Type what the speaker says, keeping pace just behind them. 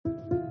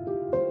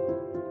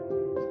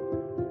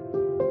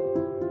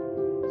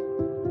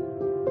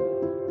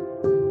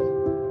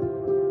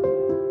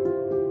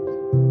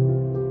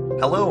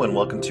Hello and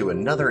welcome to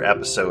another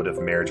episode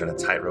of Marriage on a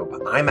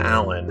Tightrope. I'm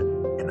Alan,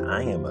 and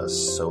I am a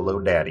solo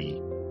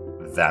daddy.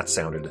 That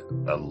sounded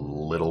a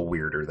little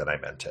weirder than I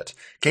meant it.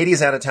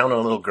 Katie's out of town on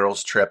a little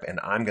girls' trip,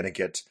 and I'm going to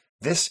get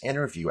this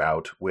interview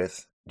out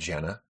with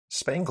Jana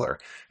Spangler,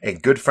 a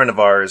good friend of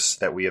ours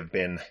that we have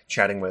been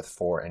chatting with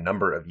for a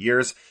number of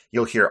years.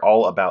 You'll hear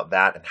all about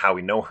that and how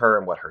we know her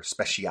and what her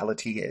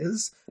speciality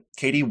is.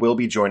 Katie will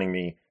be joining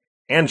me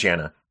and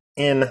Jana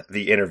in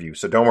the interview,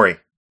 so don't worry.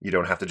 You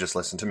don't have to just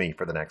listen to me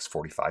for the next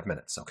 45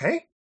 minutes, okay?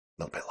 A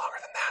little bit longer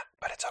than that,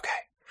 but it's okay.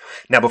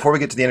 Now, before we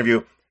get to the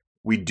interview,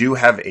 we do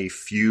have a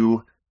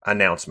few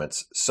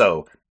announcements.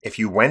 So, if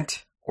you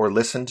went or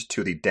listened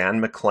to the Dan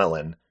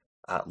McClellan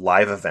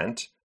live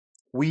event,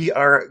 we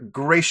are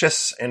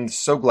gracious and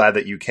so glad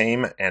that you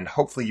came, and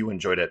hopefully you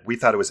enjoyed it. We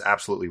thought it was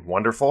absolutely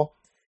wonderful.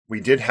 We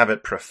did have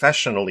it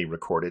professionally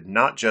recorded,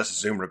 not just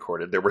Zoom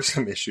recorded. There were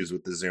some issues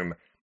with the Zoom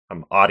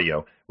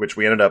audio, which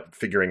we ended up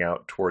figuring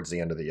out towards the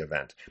end of the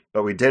event.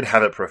 But we did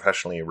have it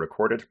professionally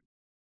recorded,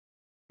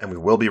 and we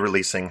will be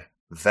releasing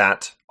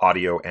that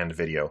audio and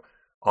video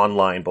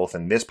online, both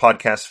in this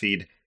podcast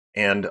feed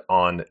and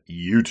on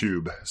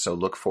YouTube. So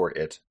look for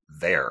it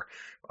there.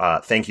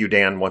 Thank you,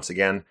 Dan, once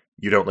again.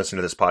 You don't listen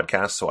to this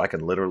podcast, so I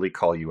can literally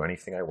call you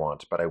anything I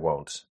want, but I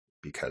won't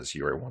because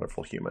you're a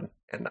wonderful human,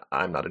 and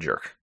I'm not a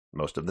jerk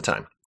most of the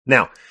time.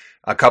 Now,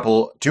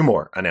 two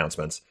more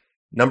announcements.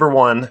 Number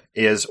one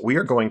is we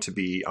are going to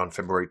be on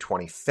February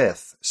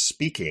 25th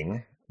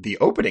speaking, the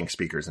opening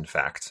speakers, in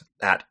fact,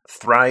 at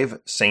Thrive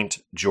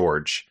St.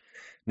 George.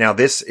 Now,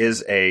 this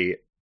is an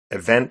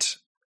event,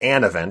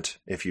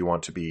 if you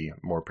want to be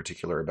more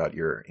particular about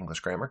your English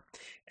grammar,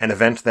 an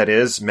event that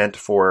is meant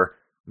for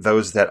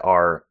those that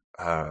are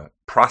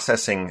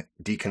processing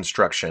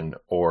deconstruction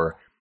or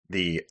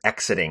the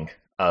exiting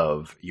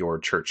of your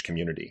church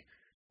community.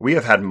 We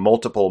have had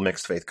multiple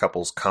mixed faith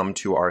couples come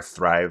to our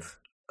Thrive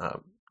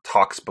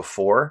talks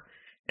before,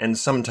 and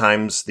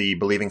sometimes the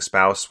believing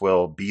spouse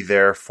will be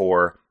there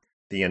for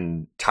the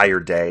entire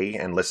day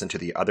and listen to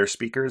the other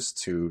speakers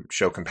to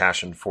show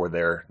compassion for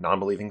their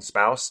non-believing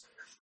spouse.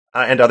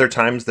 And other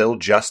times they'll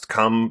just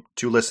come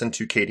to listen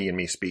to Katie and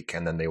me speak,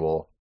 and then they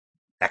will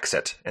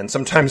exit. And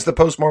sometimes the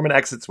post-Mormon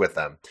exits with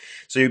them.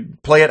 So you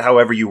play it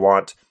however you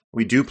want.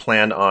 We do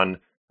plan on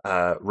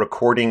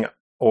recording,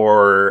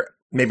 or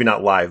maybe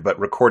not live, but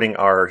recording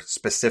our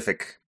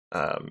specific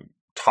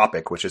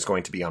topic, which is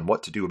going to be on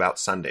what to do about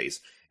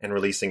Sundays, and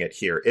releasing it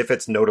here if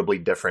it's notably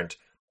different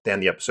than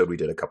the episode we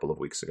did a couple of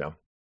weeks ago.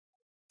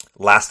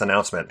 Last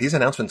announcement. These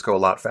announcements go a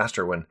lot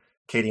faster when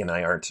Katie and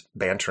I aren't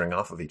bantering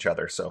off of each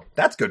other, so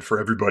that's good for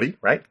everybody,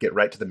 right? Get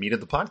right to the meat of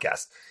the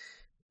podcast.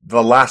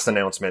 The last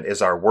announcement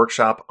is our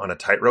workshop on a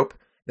tightrope.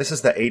 This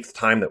is the 8th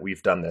time that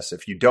we've done this.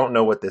 If you don't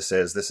know what this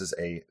is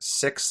a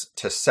 6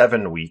 to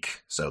 7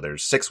 week, so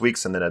there's 6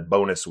 weeks and then a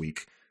bonus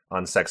week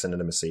on sex and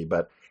intimacy,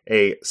 but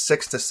a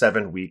 6 to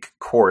 7 week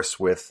course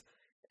with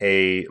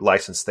a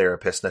licensed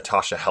therapist,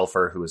 Natasha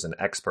Helfer, who is an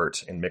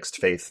expert in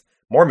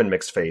Mormon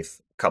mixed faith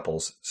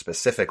couples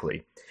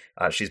specifically.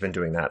 She's been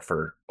doing that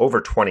for over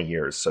 20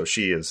 years, so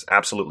she is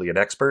absolutely an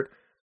expert.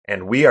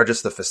 And we are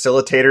just the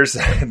facilitators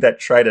that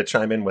try to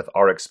chime in with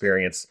our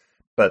experience,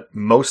 but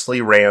mostly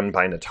ran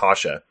by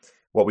Natasha.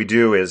 What we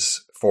do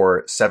is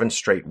for 7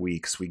 straight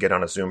weeks, we get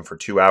on a Zoom for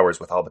 2 hours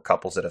with all the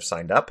couples that have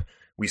signed up.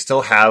 We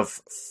still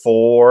have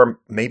 4,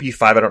 maybe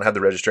 5, I don't have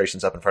the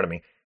registrations up in front of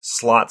me,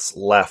 slots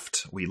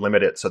left. We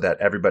limit it so that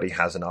everybody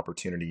has an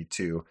opportunity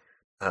to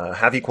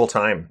have equal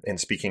time in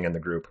speaking in the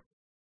group.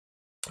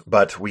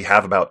 But we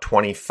have about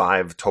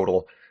 25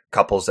 total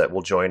couples that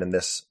will join in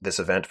this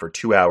event for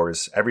 2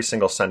 hours every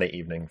single Sunday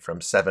evening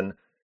from 7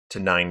 to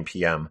 9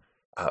 p.m.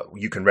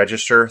 You can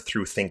register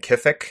through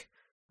Thinkific.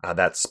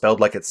 That's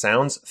spelled like it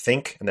sounds,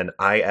 Think, and then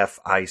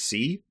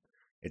IFIC.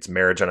 It's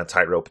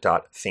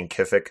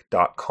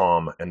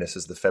marriageonatightrope.thinkific.com, and this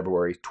is the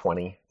February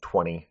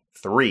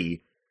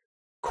 2023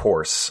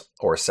 course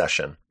or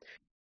session.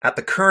 At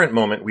the current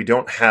moment, we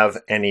don't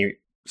have any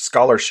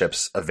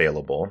scholarships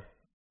available,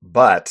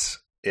 but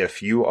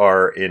if you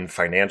are in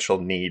financial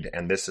need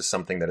and this is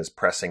something that is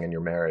pressing in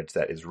your marriage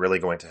that is really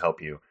going to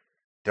help you,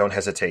 don't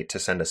hesitate to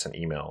send us an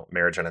email,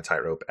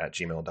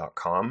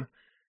 marriageonatightrope@gmail.com.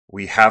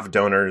 We have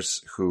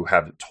donors who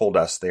have told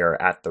us they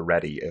are at the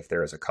ready if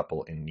there is a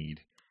couple in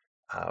need.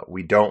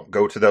 We don't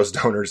go to those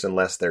donors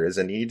unless there is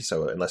a need,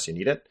 so unless you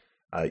need it,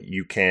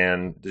 you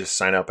can just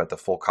sign up at the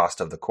full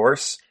cost of the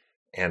course,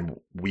 and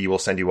we will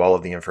send you all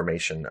of the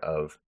information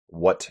of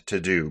what to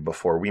do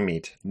before we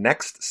meet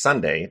next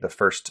Sunday. The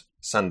first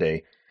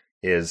Sunday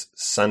is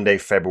Sunday,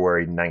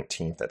 February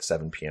 19th at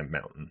 7 p.m.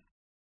 Mountain.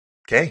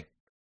 Okay,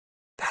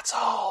 that's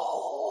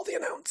all the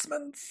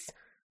announcements.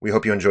 We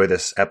hope you enjoy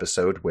this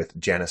episode with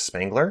Jana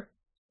Spangler.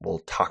 We'll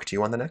talk to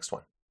you on the next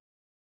one.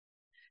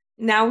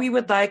 Now we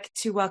would like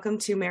to welcome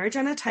to Marriage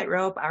on a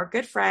Tightrope our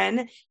good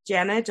friend,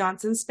 Jana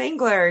Johnson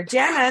Spangler.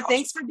 Jana,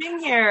 thanks for being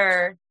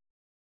here.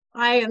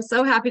 I am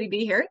so happy to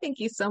be here.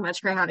 Thank you so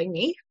much for having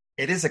me.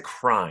 It is a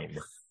crime.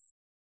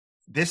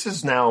 This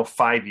is now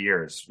 5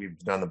 years we've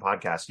done the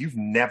podcast. You've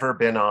never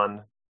been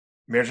on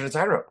Marriage on a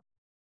Tightrope.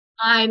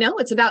 I know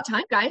it's about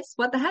time, guys.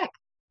 What the heck?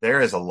 There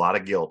is a lot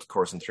of guilt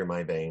coursing through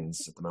my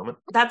veins at the moment.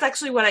 That's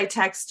actually what I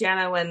text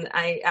Jana when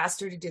I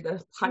asked her to do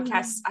the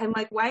podcast. I'm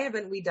like, why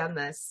haven't we done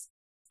this?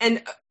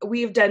 And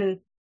we've done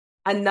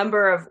a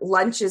number of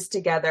lunches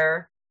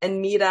together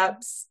and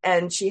meetups,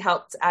 and she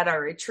helped at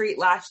our retreat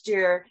last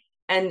year.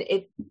 And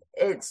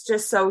it's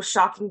just so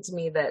shocking to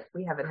me that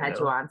we haven't had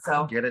you on.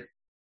 So I get it.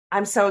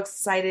 I'm so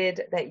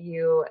excited that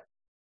you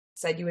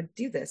said you would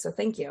do this. So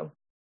thank you.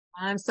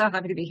 I'm so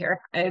happy to be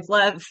here. I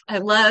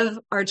love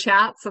our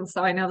chats, and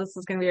so I know this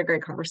is going to be a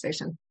great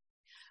conversation.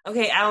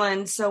 Okay,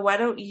 Alan, so why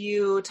don't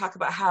you talk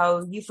about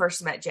how you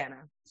first met Jana?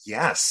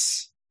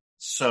 Yes.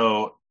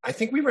 So I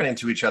think we ran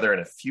into each other in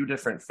a few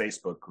different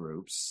Facebook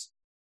groups.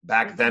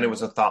 Back then it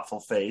was a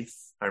Thoughtful Faith,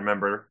 I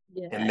remember,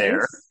 in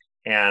there.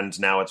 And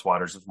now it's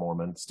Waters of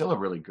Mormon. Still a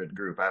really good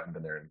group. I haven't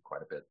been there in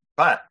quite a bit.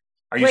 But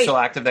are you still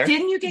active there?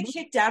 Didn't you get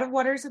kicked out of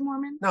Waters of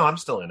Mormon? No, I'm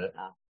still in it.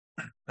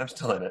 I'm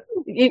still in it.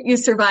 You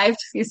survived.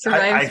 You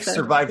survived. I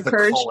survived the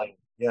purge. calling.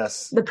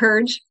 Yes. The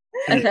purge.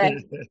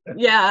 Okay.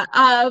 Yeah.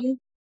 I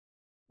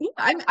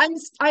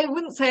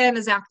wouldn't say I'm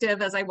as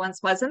active as I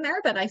once was in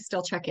there, but I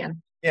still check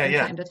in. From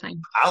time to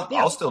time.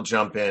 I'll still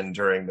jump in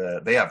during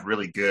they have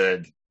really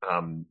good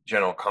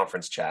general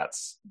conference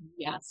chats.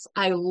 Yes.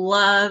 I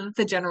love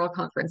the general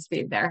conference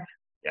feed there.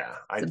 Yeah.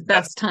 It's the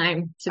best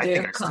time to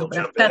do I still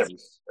jump in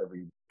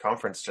every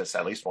conference, just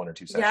at least 1 or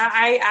 2 sessions. Yeah,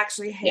 I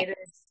actually hated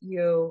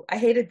you. I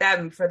hated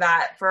them for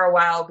that for a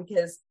while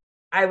because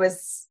I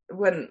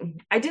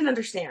didn't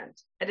understand.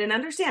 I didn't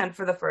understand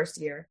for the first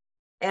year.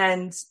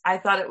 And I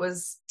thought it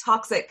was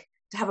toxic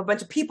to have a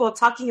bunch of people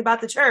talking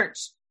about the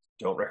church.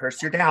 Don't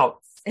rehearse your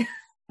doubts.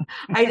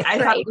 I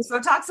thought it was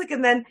so toxic.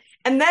 And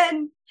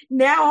then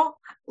now,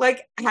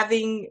 like,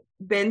 having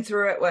been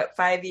through it,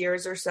 5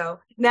 years or so,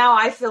 now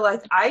I feel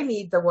like I'm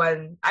the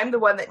one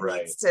that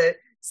needs to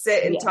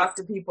sit and talk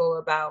to people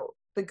about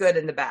the good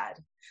and the bad.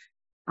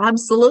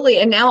 Absolutely.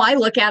 And now I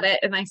look at it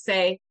and I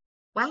say,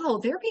 wow,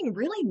 they're being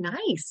really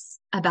nice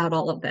about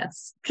all of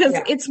this, because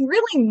it's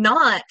really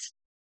not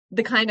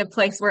the kind of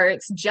place where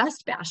it's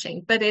just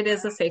bashing, but it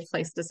is a safe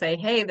place to say,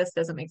 hey, this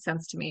doesn't make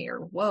sense to me, or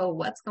whoa,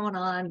 what's going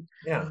on?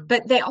 Yeah.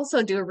 But they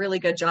also do a really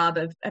good job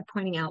of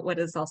pointing out what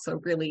is also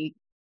really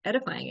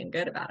edifying and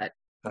good about it.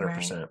 100%.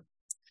 Right.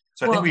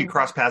 So I think we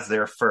crossed paths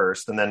there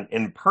first, and then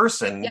in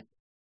person,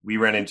 we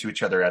ran into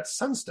each other at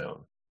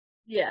Sunstone.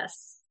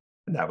 Yes.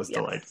 And that was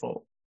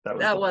delightful.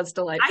 That was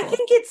delightful. I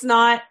think it's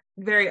not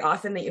very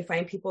often that you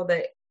find people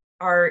that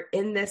are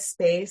in this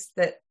space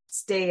that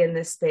stay in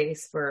this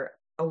space for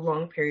a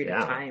long period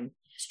of time.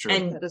 It's true.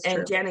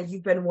 And Jana,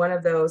 you've been one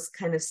of those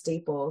kind of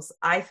staples.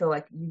 I feel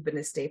like you've been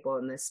a staple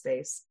in this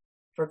space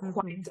for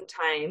quite some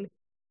time.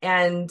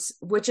 And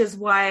which is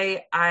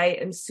why I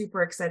am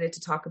super excited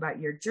to talk about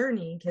your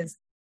journey, because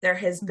there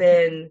has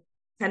been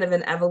kind of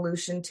an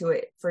evolution to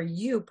it for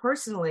you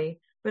personally,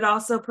 but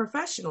also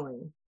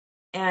professionally.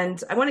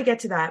 And I want to get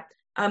to that.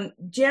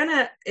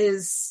 Jana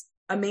is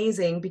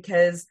amazing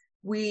because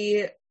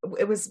it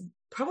was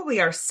probably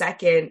our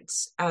second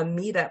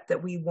meetup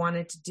that we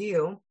wanted to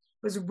do.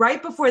 It was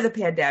right before the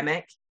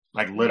pandemic.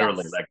 Like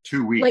literally like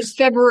 2 weeks. Like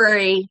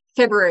February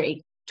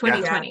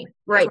 2020,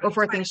 right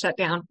before things shut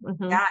down.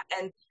 Mm-hmm. Yeah.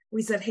 And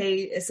we said, hey,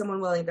 is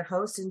someone willing to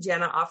host? And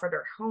Jana offered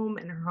her home,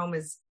 and her home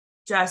is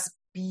just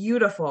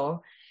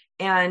beautiful.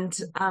 And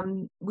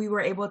we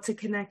were able to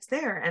connect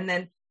there. And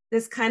then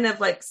this kind of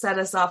like set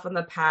us off on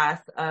the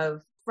path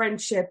of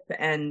friendship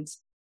and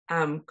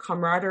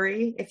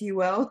camaraderie, if you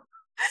will,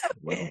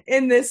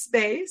 in this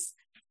space.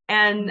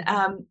 And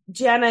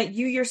Jana,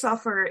 you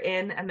yourself are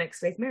in a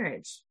mixed faith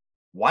marriage.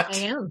 What? I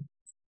am.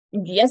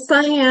 Yes,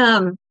 I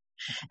am.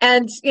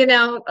 And,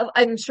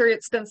 I'm sure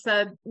it's been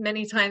said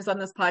many times on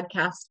this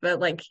podcast, but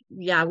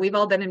we've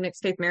all been in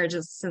mixed faith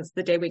marriages since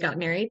the day we got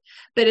married.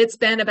 But it's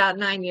been about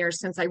 9 years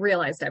since I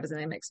realized I was in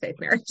a mixed faith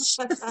marriage.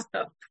 So.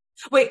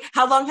 Wait,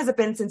 how long has it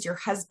been since your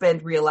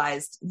husband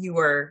realized you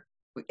were,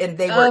 and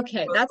they were?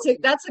 Okay,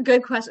 that's a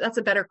good question. That's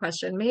a better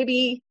question.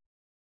 Maybe,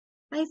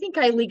 I think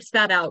I leaked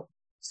that out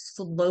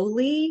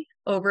slowly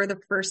over the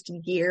first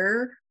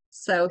year.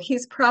 So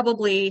he's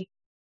probably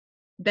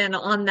been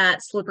on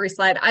that slippery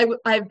slide.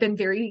 I've been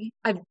very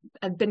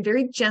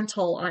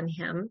gentle on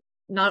him,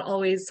 not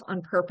always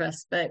on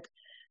purpose, but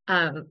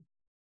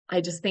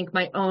I just think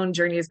my own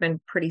journey has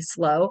been pretty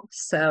slow.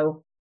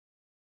 So,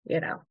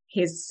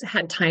 he's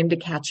had time to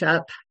catch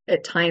up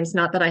at times.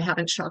 Not that I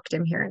haven't shocked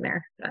him here and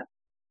there. But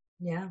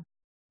yeah.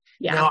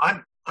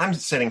 Now I'm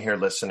sitting here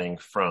listening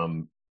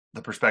from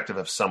the perspective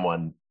of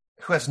someone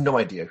who has no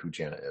idea who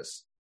Jana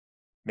is.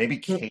 Maybe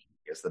Katie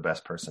is the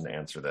best person to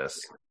answer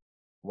this.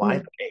 Why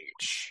the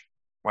H?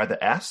 Why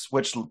the S?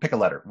 Pick a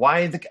letter.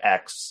 Why the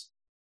X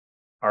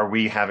are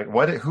we having?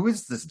 Who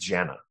is this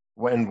Jana?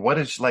 And what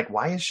is she like?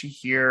 Why is she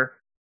here?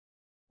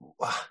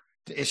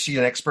 Is she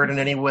an expert in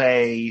any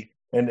way?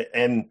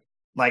 And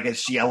like, is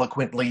she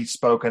eloquently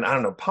spoken? I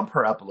don't know. Pump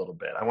her up a little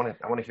bit. I want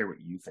to hear what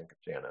you think of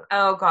Jana.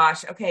 Oh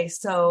gosh. Okay.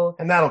 So,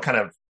 and that'll kind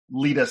of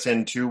lead us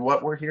into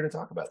what we're here to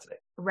talk about today.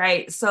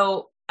 Right.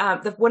 So,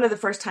 one of the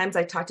first times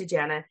I talked to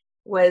Jana,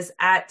 was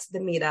at the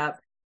meetup.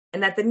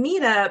 And at the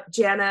meetup,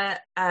 Jana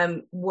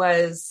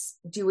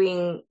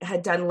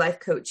had done life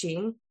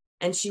coaching,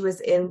 and she was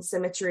in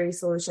Symmetry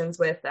Solutions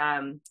with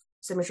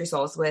Symmetry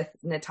Souls with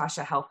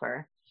Natasha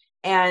Helfer.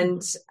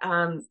 And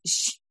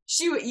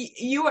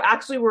you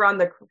actually were on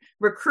the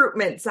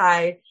recruitment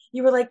side.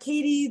 You were like,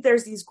 Katie,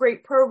 there's these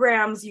great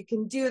programs. You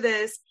can do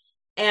this.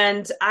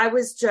 And I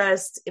was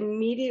just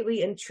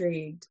immediately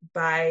intrigued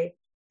by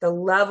the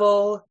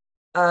level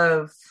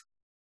of,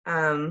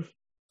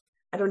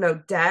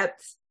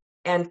 depth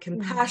and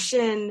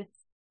compassion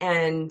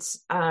and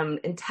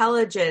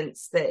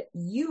intelligence that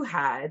you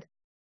had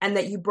and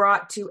that you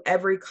brought to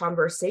every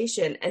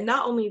conversation. And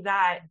not only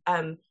that,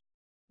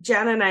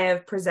 Jana and I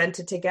have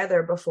presented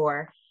together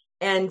before,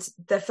 and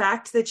the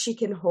fact that she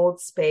can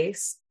hold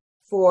space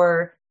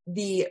for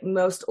the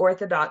most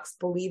orthodox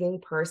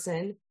believing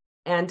person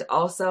and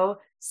also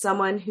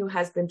someone who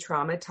has been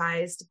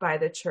traumatized by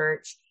the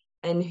church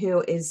and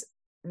who is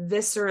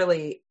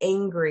viscerally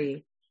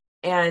angry,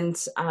 and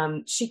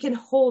she can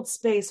hold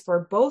space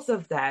for both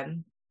of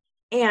them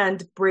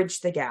and bridge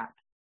the gap.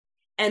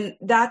 And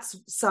that's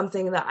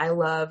something that I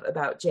love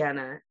about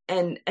Jana.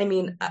 And I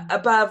mean,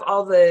 above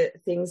all the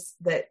things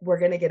that we're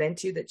going to get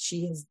into that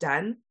she has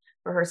done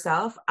for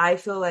herself, I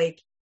feel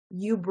like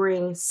you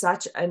bring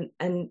such a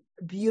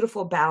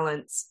beautiful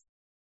balance.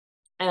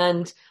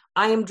 And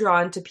I am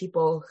drawn to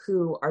people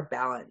who are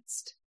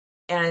balanced.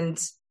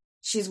 And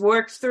she's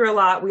worked through a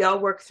lot. We all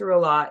work through a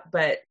lot.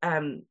 But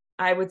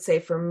I would say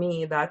for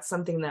me, that's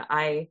something that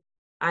I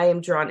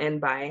am drawn in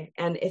by.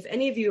 And if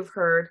any of you have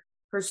heard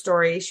her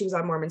story, she was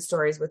on Mormon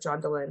Stories with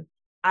John Dehlin.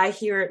 I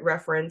hear it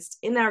referenced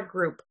in our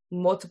group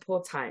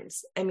multiple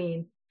times. I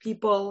mean,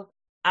 people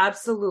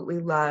absolutely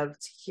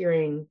loved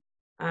hearing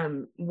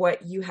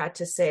what you had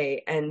to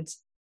say. And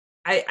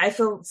I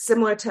feel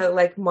similar to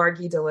like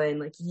Margie Dehlin,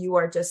 like you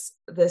are just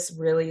this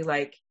really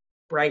like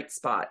bright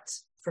spot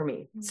for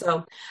me.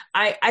 So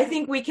I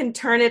think we can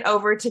turn it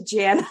over to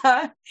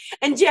Jana.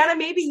 And Jana,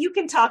 maybe you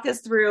can talk us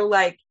through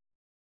like,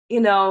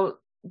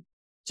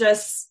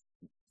 just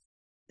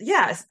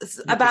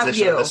about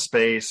you, the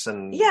space,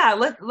 and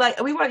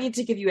we want you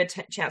to give you a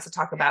chance to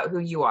talk about who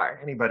you are.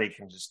 Anybody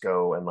can just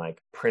go and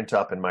like print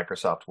up in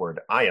Microsoft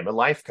Word, I am a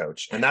life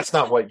coach, and that's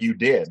not what you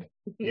did.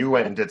 You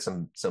went and did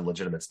some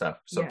legitimate stuff.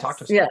 So talk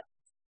to us. Yeah,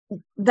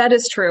 that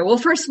is true. Well,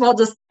 first of all,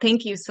 just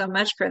thank you so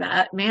much for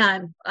that,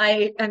 man.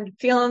 I am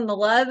feeling the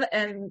love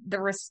and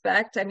the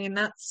respect. I mean,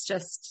 that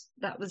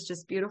was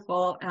just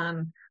beautiful.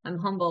 I'm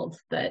humbled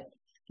that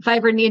if I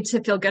ever need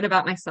to feel good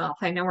about myself,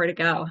 I know where to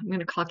go. I'm going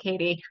to call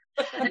Katie.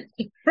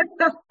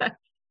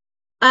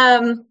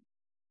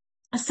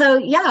 So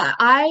yeah,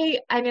 I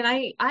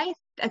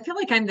feel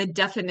like I'm the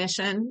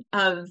definition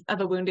of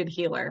a wounded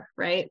healer,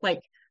 right? Like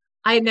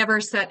I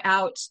never set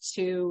out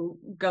to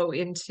go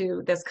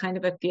into this kind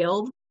of a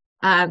field.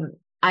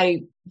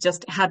 I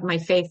just had my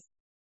faith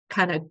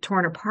kind of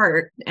torn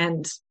apart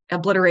and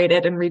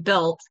obliterated and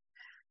rebuilt.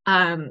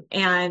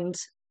 And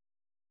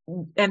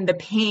the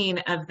pain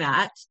of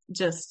that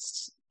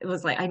it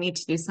was like, I need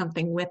to do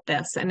something with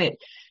this. And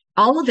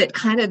all of it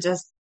kind of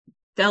just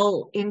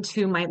fell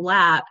into my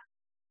lap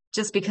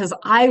just because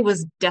I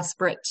was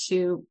desperate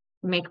to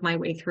make my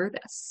way through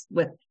this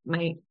with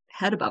my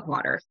head above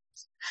water.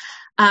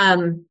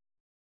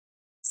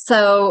 It's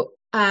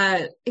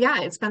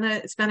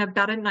been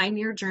about a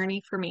 9-year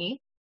journey for me.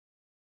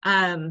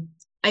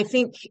 I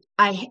think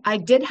I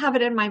did have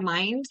it in my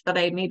mind that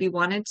I maybe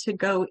wanted to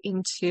go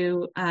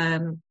into,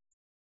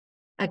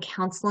 a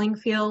counseling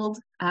field,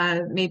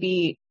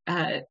 maybe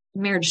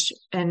marriage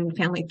and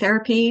family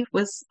therapy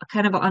was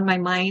kind of on my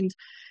mind,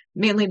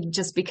 mainly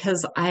just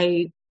because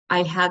I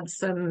had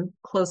some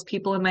close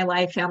people in my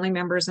life, family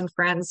members and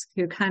friends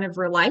who kind of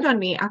relied on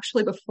me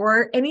actually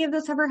before any of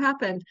this ever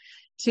happened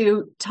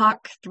to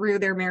talk through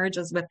their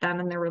marriages with them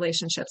and their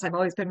relationships. I've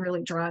always been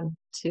really drawn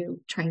to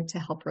trying to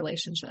help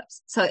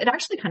relationships. So it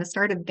actually kind of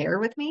started there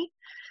with me.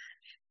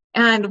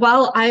 And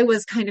while I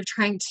was kind of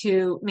trying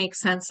to make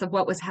sense of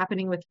what was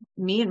happening with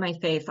me and my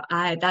faith,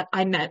 I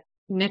met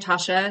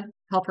Natasha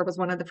Helfer. Was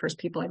one of the first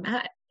people I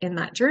met in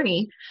that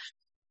journey.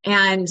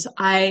 And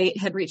I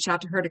had reached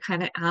out to her to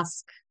kind of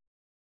ask,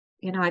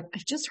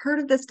 I've just heard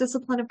of this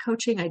discipline of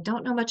coaching. I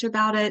don't know much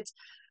about it.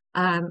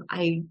 I'm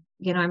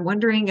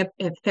wondering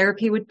if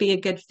therapy would be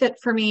a good fit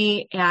for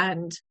me.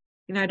 And,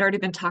 I'd already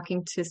been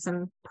talking to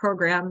some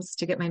programs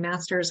to get my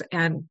master's,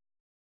 and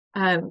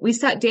we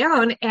sat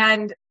down,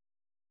 and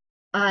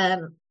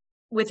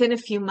within a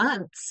few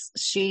months,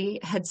 she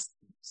had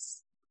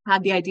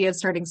the idea of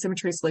starting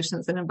Symmetry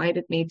Solutions and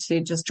invited me to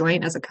just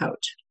join as a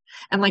coach.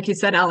 And like you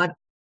said, Alan,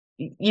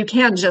 you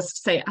can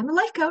just say, I'm a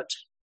life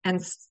coach.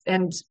 And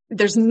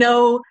there's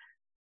no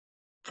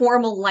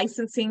formal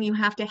licensing you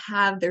have to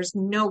have. There's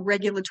no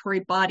regulatory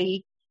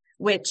body,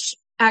 which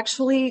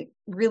actually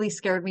really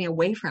scared me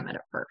away from it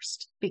at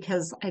first,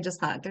 because I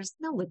just thought there's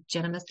no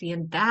legitimacy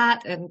in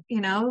that. And,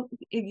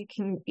 you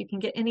can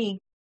get any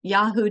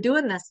Yahoo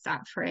doing this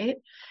stuff, right?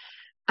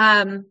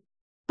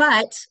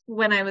 But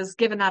when I was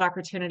given that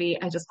opportunity,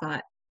 I just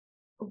thought,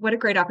 what a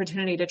great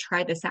opportunity to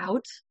try this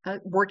out,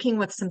 working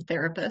with some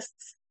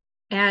therapists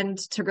and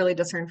to really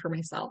discern for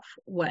myself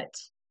what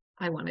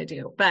I want to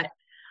do. But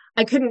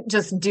I couldn't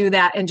just do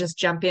that and just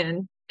jump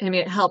in. I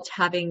mean, it helped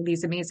having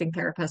these amazing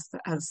therapists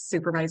as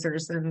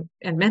supervisors and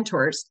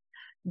mentors.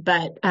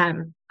 But I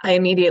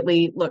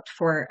immediately looked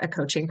for a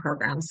coaching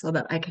program so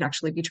that I could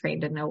actually be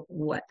trained and know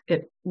what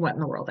in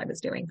the world I was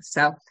doing.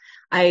 So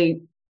I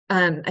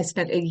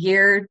spent a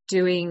year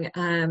doing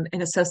an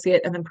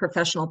associate and then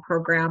professional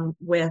program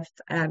with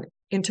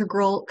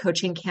Integral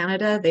Coaching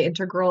Canada. The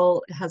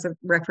Integral has a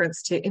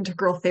reference to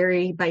integral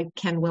theory by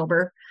Ken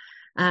Wilber,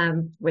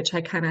 which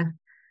I kind of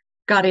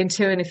got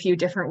into in a few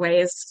different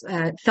ways.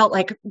 It felt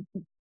like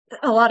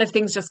a lot of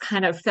things just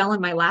kind of fell in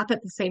my lap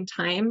at the same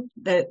time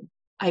that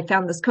I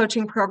found this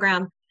coaching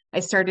program. I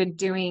started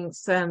doing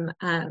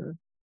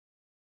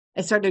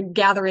I started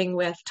gathering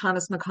with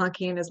Thomas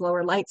McConkie and his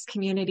Lower Lights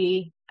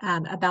community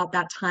about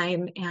that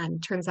time.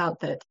 And turns out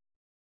that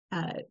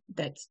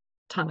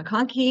Tom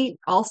McConkie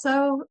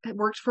also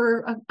worked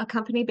for a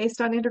company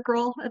based on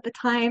Integral at the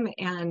time.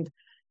 And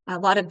a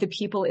lot of the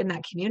people in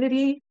that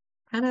community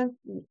kind of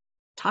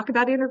talk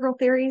about integral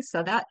theory.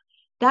 So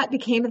that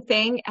became a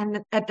thing.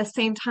 And at the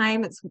same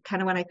time, it's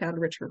kind of when I found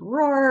Richard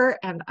Rohr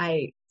and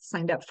I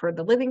signed up for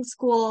the Living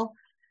School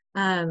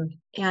and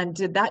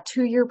did that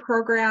 2-year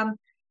program.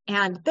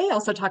 And they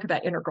also talk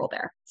about integral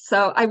there.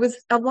 So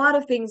a lot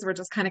of things were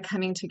just kind of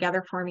coming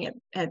together for me.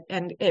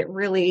 And it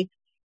really,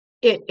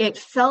 it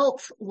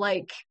felt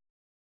like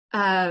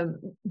the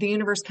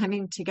universe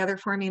coming together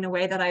for me in a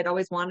way that I'd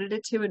always wanted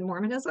it to in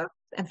Mormonism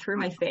and through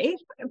my faith.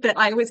 But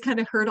I always kind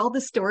of heard all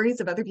the stories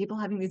of other people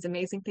having these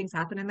amazing things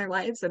happen in their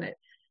lives and it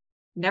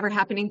never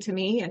happening to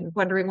me and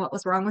wondering what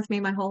was wrong with me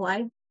my whole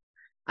life.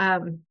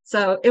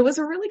 So it was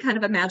a really kind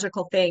of a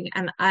magical thing.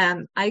 And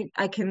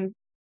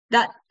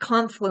that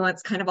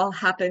confluence kind of all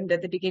happened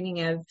at the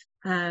beginning of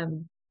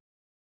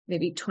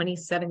maybe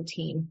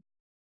 2017.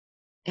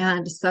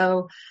 And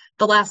so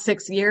the last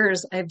 6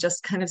 years, I've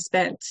just kind of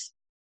spent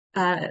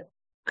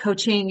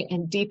coaching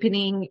and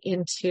deepening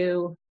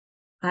into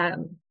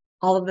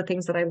all of the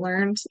things that I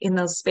learned in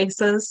those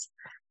spaces.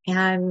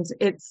 And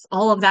it's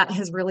all of that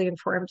has really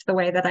informed the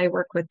way that I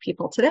work with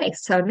people today.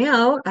 So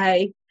now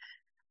I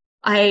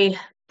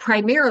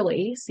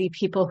primarily see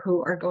people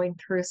who are going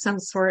through some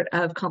sort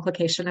of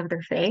complication of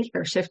their faith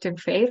or shift in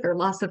faith or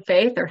loss of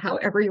faith or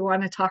however you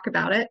want to talk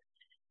about it.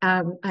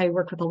 I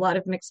work with a lot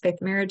of mixed faith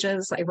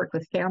marriages. I work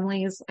with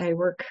families. I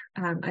work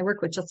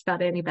with just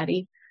about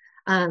anybody.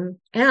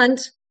 And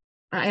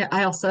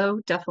I also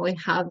definitely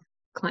have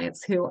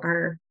clients who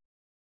are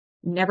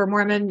never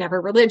Mormon, never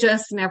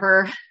religious,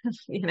 never,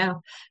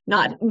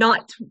 not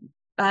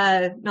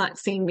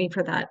seeing me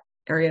for that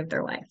area of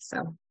their life.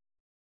 So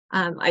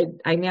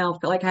I now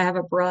feel like I have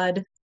a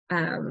broad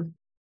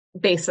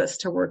basis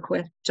to work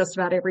with just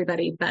about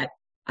everybody, but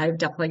I've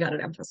definitely got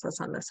an emphasis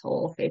on this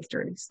whole faith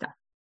journey stuff.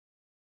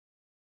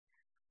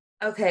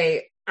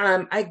 Okay.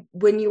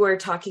 When you were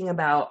talking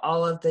about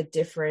all of the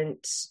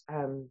different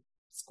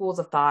schools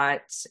of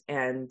thought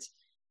and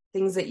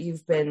things that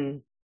you've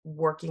been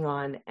working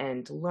on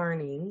and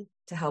learning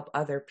to help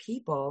other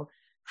people,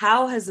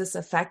 how has this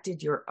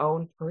affected your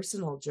own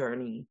personal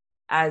journey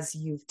as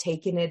you've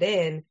taken it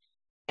in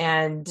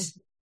and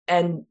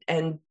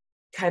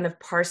kind of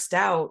parsed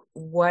out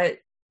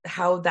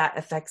how that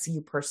affects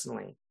you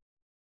personally?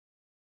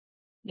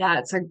 Yeah,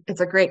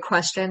 it's a great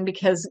question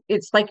because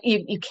it's like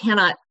you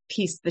cannot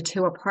piece the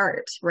two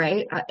apart,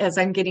 right? As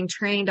I'm getting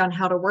trained on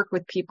how to work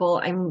with people,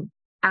 I'm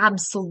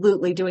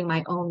absolutely doing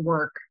my own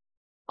work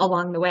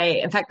along the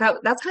way. In fact,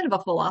 that's kind of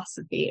a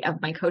philosophy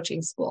of my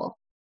coaching school.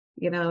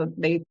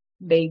 They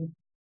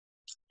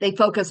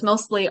focus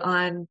mostly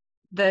on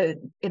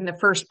in the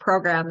first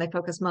program, they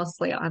focus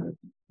mostly on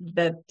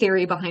the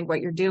theory behind what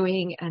you're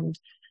doing and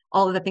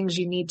all of the things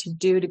you need to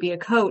do to be a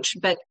coach.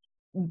 But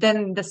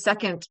then the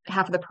second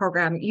half of the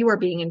program, you are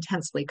being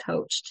intensely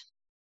coached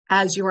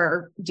as you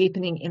are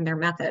deepening in their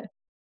method.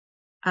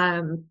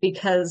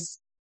 Because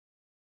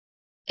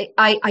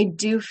I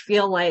do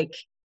feel like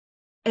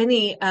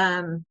any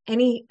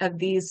of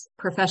these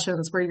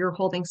professions where you're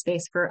holding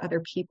space for other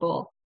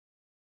people,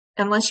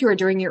 unless you are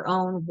doing your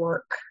own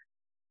work,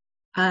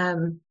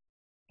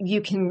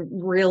 you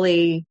can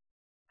really,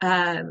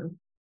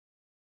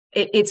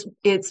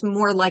 it's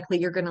more likely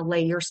you're going to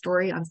lay your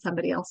story on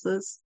somebody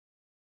else's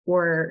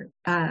or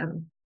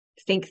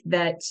think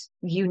that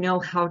you know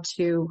how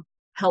to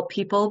help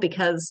people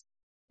because,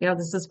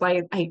 this is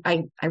why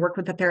I work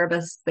with the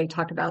therapists. They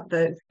talk about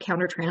the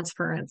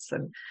countertransference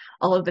and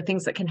all of the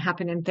things that can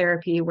happen in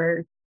therapy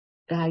where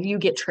you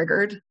get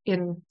triggered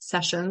in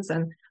sessions.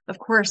 And of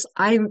course,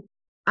 I'm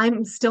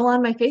still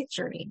on my faith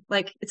journey.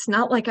 Like, it's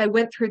not like I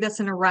went through this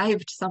and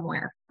arrived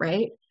somewhere,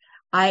 right?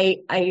 I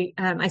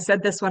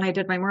said this when I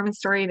did my Mormon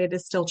story, and it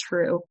is still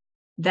true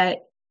that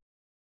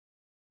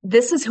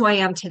this is who I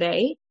am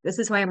today. This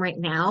is who I am right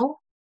now.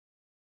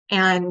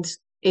 And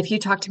if you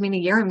talk to me in a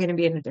year, I'm going to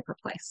be in a different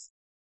place.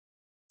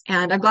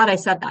 And I'm glad I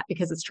said that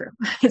because it's true.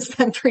 It's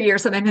been 3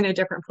 years and I'm in a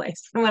different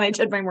place from when I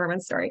did my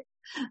Mormon story.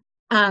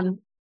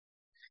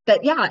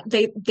 But yeah,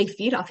 they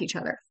feed off each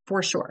other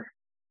for sure.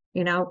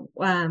 You know,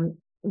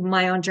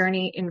 my own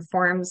journey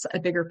informs a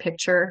bigger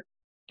picture,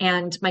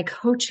 and my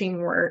coaching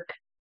work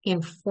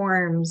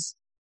informs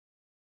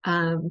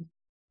a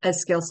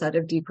skill set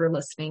of deeper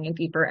listening and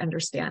deeper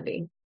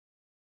understanding.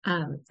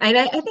 And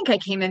I think I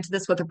came into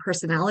this with a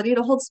personality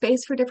to hold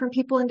space for different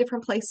people in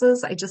different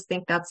places. I just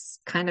think that's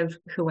kind of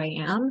who I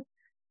am.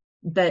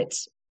 But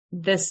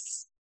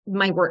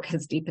my work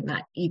has deepened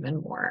that even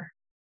more.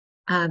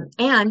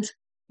 And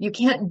you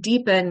can't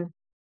deepen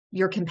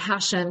your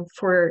compassion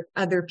for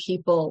other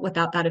people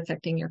without that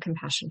affecting your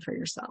compassion for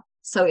yourself.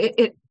 So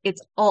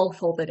it's all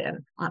folded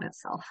in on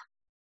itself.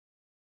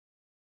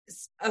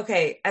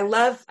 Okay. I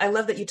love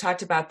that you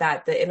talked about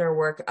that, the inner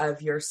work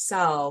of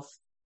yourself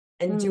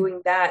and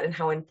doing that, and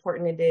how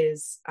important it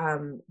is.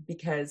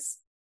 Because,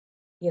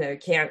 you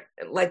can't,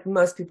 like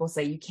most people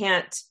say, you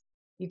can't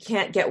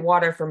get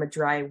water from a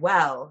dry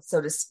well,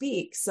 so to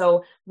speak.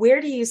 So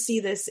where do you see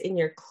this in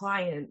your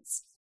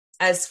clients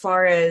as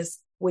far as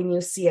when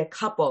you see a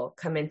couple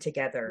come in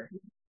together,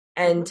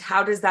 and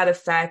how does that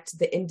affect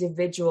the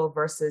individual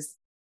versus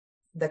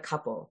the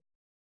couple?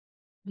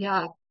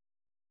 Yeah.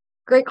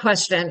 Great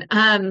question.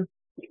 When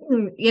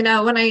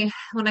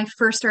I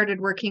first started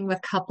working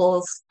with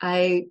couples,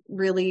 I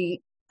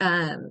really,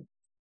 there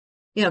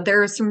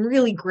are some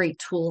really great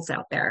tools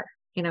out there.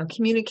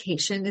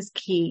 Communication is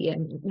key,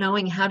 and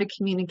knowing how to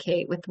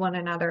communicate with one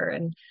another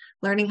and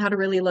learning how to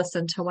really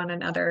listen to one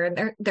another.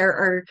 And there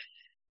are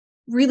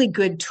really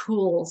good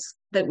tools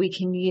that we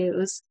can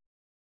use.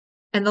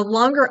 And the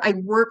longer I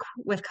work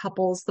with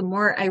couples, the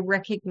more I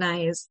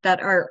recognize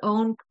that our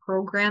own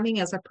programming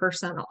as a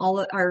person,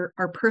 all our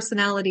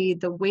personality,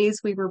 the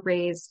ways we were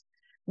raised,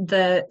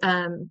 the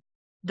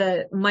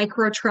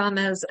micro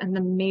traumas and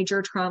the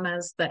major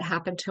traumas that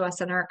happened to us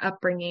in our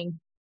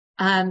upbringing,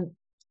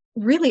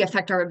 really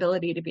affect our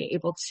ability to be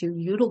able to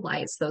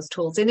utilize those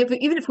tools. And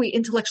even if we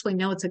intellectually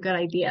know it's a good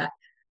idea,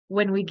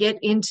 when we get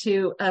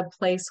into a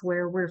place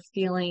where we're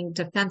feeling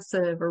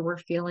defensive, or we're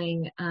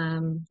feeling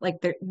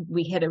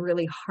we hit a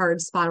really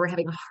hard spot, we're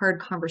having a hard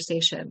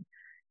conversation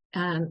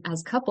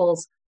as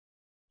couples,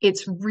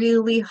 it's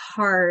really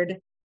hard.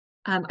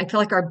 I feel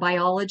like our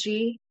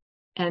biology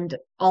and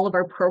all of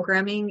our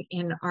programming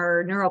in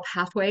our neural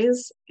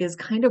pathways is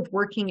kind of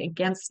working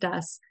against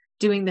us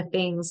doing the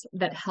things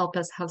that help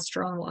us have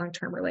strong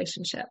long-term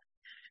relationship.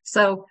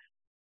 So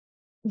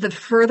the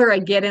further I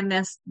get in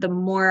this, the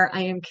more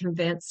I am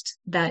convinced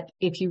that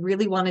if you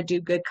really want to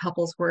do good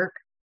couples work,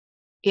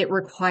 it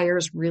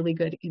requires really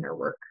good inner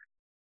work.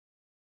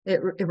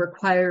 It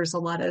requires a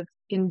lot of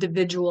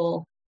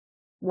individual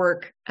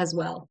work as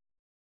well.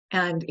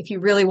 And if you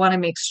really want to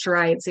make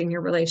strides in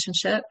your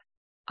relationship,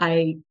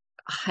 I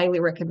highly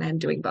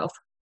recommend doing both.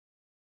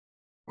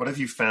 What have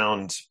you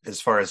found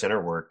as far as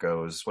inner work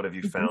goes? What have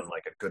you found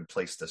like a good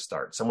place to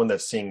start? Someone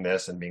that's seeing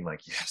this and being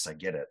like, yes, I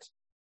get it.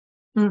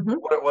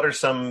 What are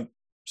some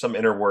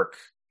inner work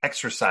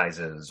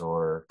exercises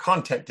or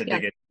content to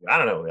dig into? I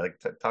don't know. Like,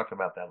 talk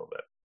about that a little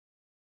bit.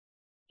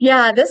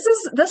 Yeah, this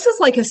is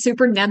like a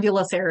super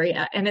nebulous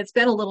area, and it's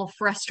been a little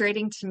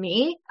frustrating to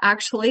me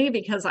actually,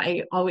 because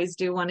I always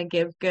do want to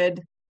give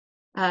good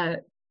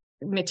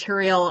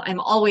material. I'm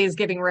always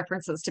giving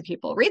references to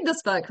people. Read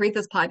this book, read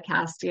this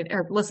podcast,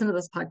 or listen to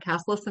this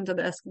podcast, listen to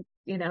this,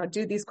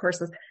 do these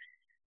courses.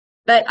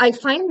 But I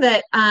find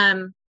that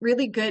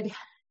really good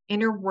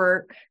inner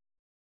work,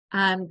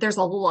 there's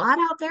a lot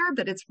out there,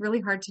 but it's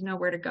really hard to know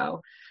where to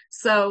go.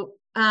 So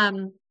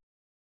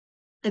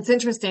it's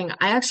interesting.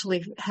 I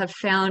actually have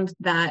found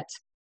that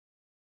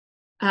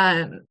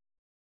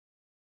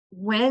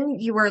when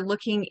you are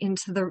looking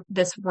into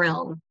this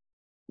realm,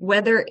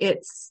 whether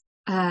it's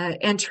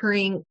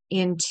entering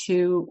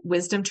into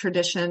wisdom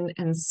tradition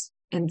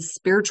and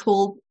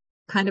spiritual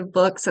kind of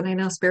books, and I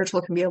know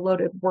spiritual can be a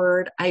loaded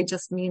word. I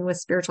just mean with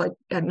spiritual,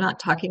 I'm not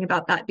talking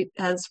about that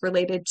as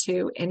related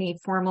to any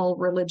formal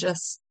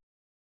religious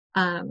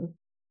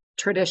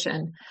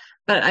tradition,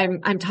 but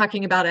I'm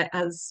talking about it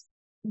as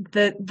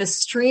the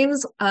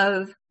streams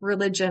of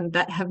religion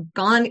that have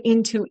gone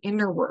into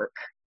inner work.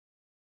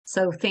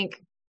 So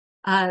think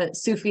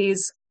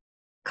Sufis,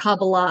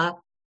 Kabbalah,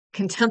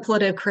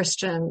 contemplative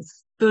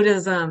Christians,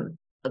 Buddhism.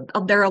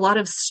 There are a lot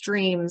of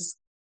streams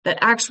that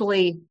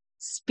actually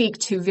speak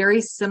to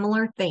very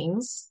similar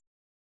things.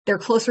 They're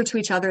closer to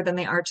each other than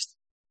they are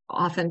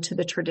often to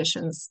the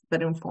traditions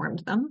that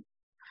informed them.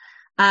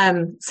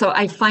 So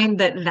I find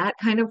that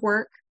kind of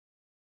work,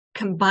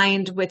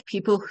 combined with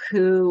people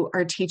who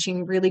are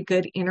teaching really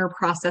good inner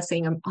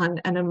processing on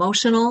an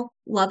emotional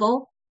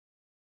level,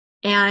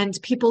 and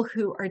people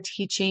who are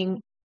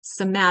teaching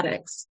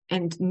somatics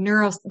and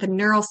the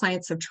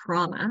neuroscience of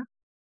trauma,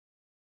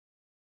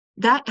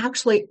 that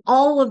actually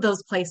all of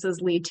those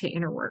places lead to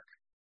inner work.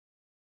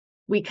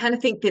 We kind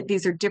of think that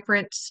these are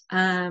different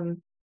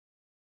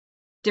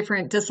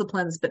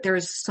disciplines, but there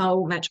is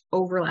so much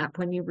overlap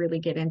when you really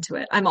get into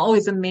it. I'm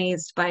always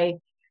amazed by,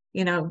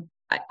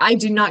 I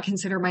do not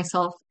consider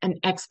myself an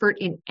expert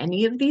in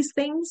any of these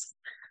things.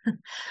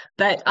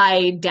 but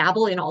I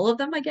dabble in all of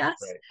them, I guess.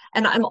 Right.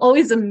 And I'm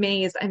always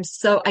amazed.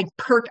 I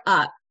perk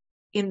up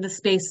in the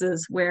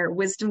spaces where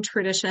wisdom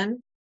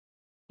tradition,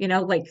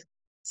 like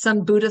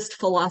some Buddhist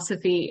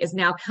philosophy is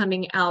now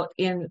coming out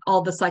in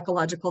all the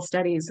psychological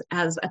studies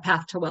as a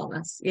path to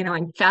wellness.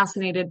 I'm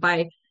fascinated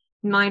by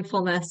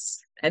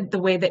mindfulness and the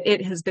way that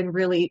it has been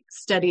really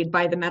studied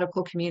by the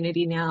medical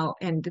community now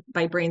and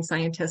by brain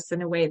scientists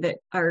in a way that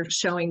are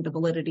showing the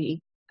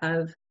validity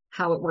of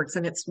how it works.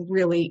 And it's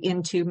really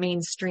into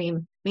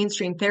mainstream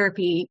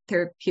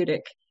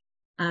therapeutic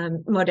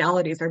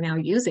modalities are now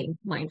using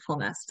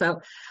mindfulness.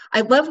 So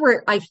I love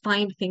where I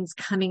find things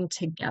coming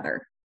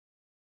together.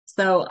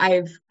 So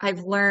I've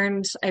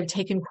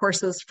taken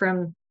courses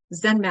from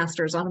Zen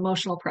masters on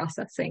emotional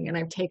processing, and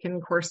I've taken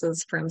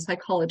courses from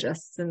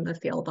psychologists in the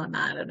field on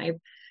that. And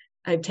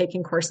I've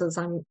taken courses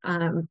on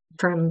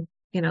from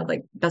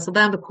like Bessel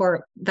van der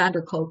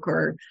Kolk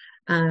or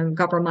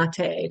Gabor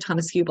Mate,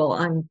 Thomas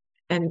Hübl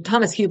and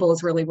Thomas Hübl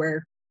is really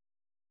where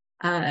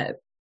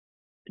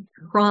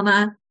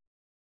trauma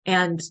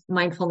and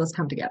mindfulness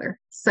come together.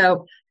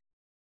 So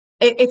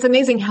it's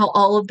amazing how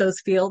all of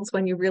those fields,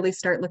 when you really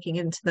start looking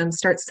into them,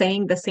 start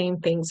saying the same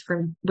things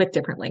with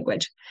different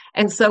language.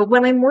 And so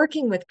when I'm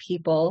working with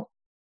people,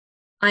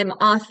 I'm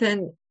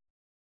often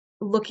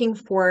looking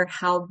for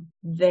how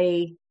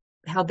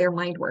their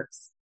mind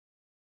works.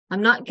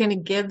 I'm not going to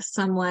give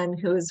someone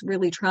who is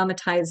really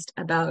traumatized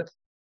about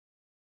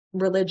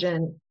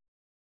religion,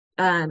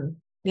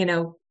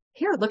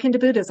 here, look into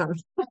Buddhism,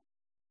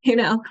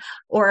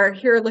 or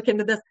here, look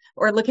into this,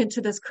 or look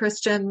into this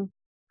Christian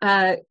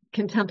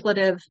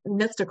contemplative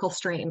mystical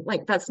stream.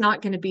 Like, that's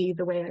not going to be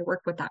the way I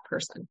work with that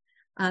person.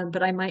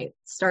 But I might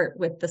start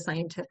with the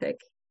scientific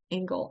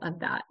angle of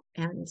that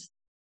and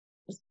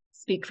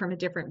speak from a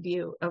different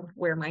view of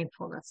where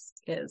mindfulness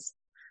is.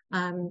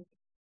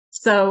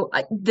 So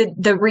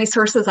the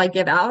resources I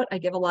give out, I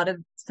give a lot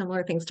of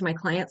similar things to my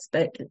clients,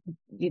 but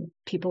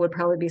people would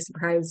probably be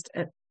surprised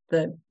at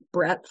the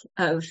breadth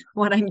of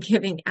what I'm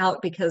giving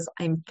out because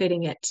I'm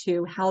fitting it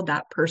to how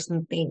that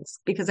person thinks,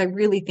 because I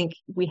really think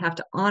we have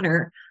to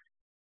honor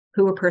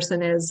who a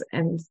person is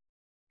and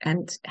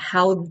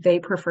how they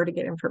prefer to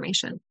get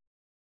information.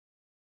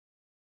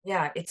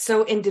 Yeah, it's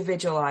so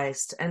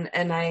individualized. And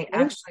I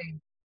actually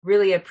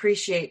really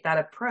appreciate that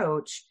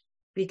approach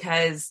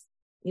because,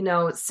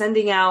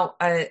 sending out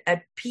a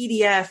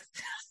PDF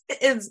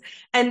is,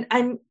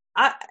 and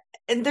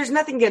there's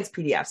nothing against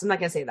PDFs. I'm not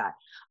going to say that.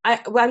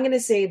 I'm going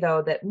to say,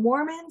 though, that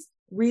Mormons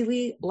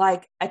really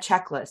like a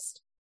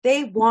checklist.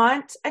 They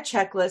want a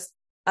checklist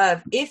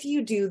of, if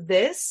you do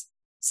this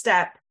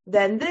step,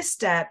 then this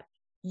step,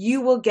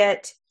 you will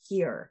get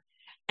here.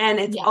 And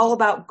it's all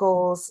about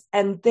goals.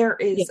 And there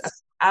is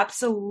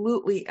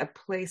absolutely a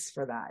place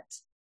for that.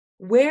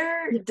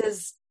 Where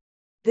does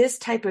this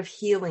type of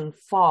healing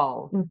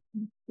fall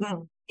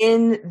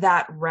in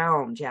that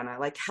realm, Jana?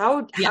 Like,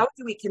 how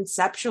do we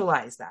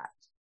conceptualize that?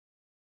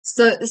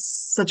 So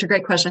such a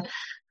great question.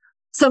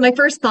 So my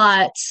first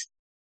thought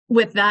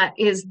with that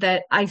is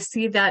that I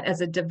see that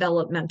as a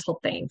developmental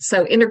thing.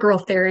 So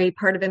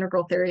part of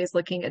integral theory is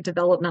looking at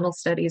developmental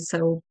studies.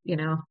 So,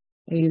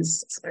 I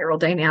use spiral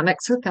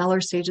dynamics or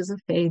Fowler stages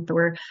of faith,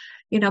 or,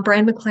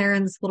 Brian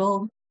McLaren's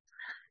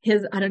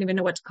I don't even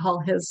know what to call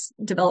his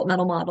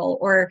developmental model,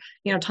 or,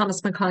 Thomas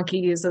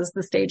McConkie uses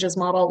the stages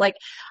model. Like,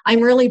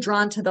 I'm really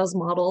drawn to those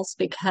models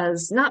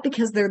not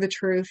because they're the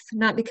truth,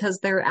 not because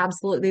they're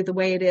absolutely the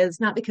way it is,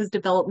 not because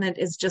development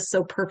is just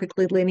so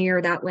perfectly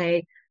linear that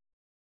way,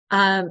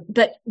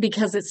 but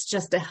because it's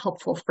just a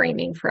helpful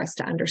framing for us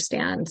to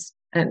understand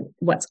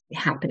what's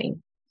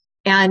happening.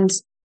 And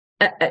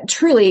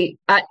truly,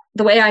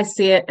 the way I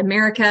see it,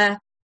 America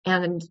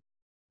and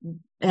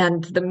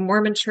the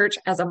Mormon Church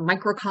as a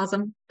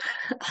microcosm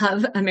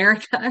of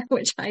America,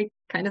 which I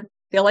kind of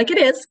feel like it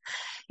is.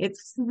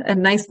 It's a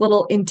nice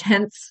little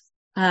intense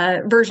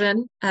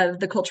version of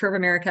the culture of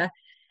America.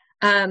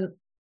 You're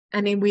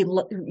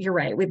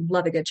right. We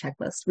love a good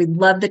checklist. We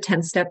love the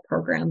 10-step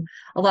program.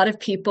 A lot of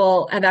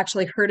people have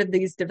actually heard of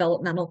these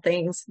developmental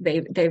things.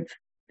 They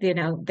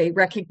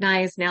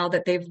recognize now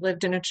that they've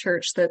lived in a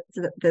church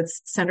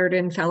that's centered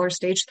in Fowler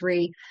stage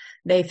 3.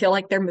 They feel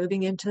like they're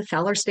moving into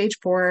Fowler stage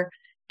 4.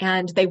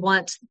 And they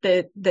want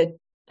the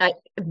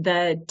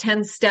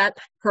 10-step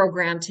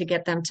program to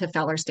get them to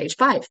Fowler stage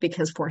 5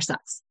 because 4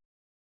 sucks,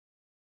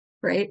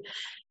 right?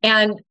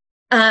 And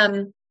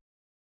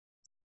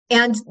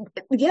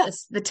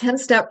yes, the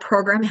 10-step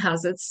program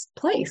has its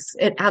place.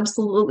 It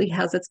absolutely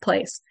has its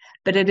place,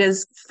 but it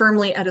is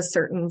firmly at a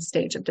certain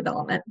stage of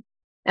development.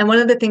 And one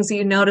of the things that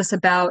you notice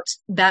about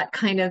that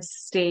kind of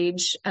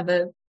stage of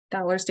a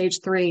Fowler stage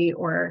 3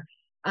 or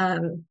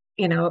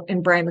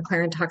and Brian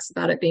McLaren talks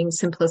about it being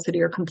simplicity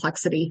or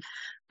complexity,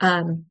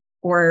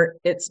 or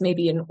it's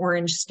maybe an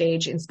orange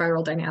stage in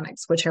spiral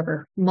dynamics,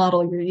 whichever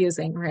model you're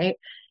using, right?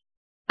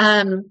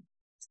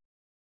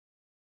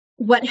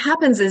 What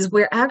happens is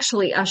we're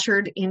actually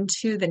ushered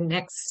into the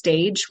next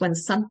stage when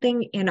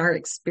something in our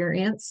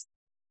experience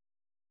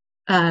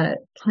kind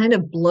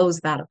of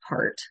blows that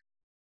apart.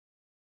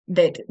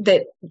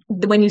 that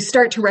when you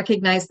start to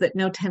recognize that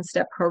no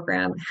 10-step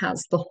program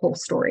has the whole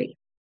story,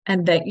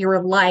 and that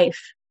your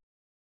life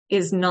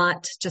is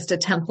not just a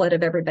template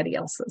of everybody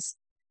else's.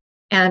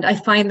 And I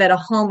find that a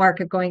hallmark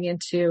of going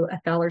into a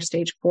Fowler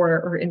stage 4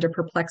 or into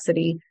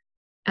perplexity,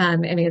 I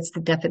mean, it's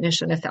the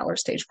definition of Fowler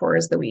stage 4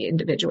 is that we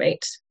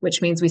individuate,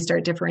 which means we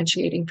start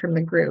differentiating from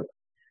the group.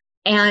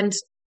 And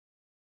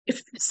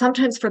if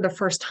sometimes for the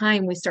first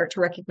time, we start to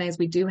recognize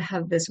we do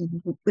have this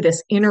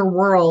inner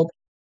world,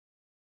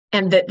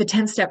 and that the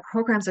 10-step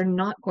programs are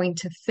not going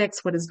to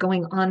fix what is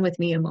going on with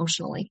me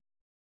emotionally.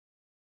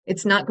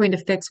 It's not going to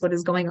fix what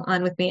is going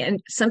on with me.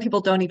 And some people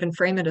don't even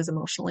frame it as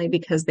emotionally,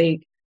 because they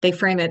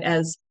frame it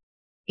as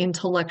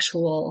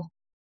intellectual,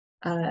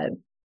 I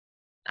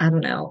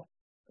don't know,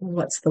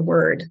 what's the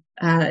word?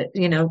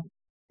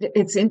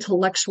 It's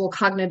intellectual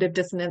cognitive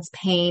dissonance,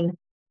 pain.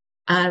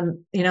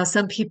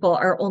 Some people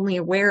are only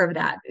aware of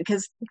that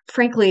because,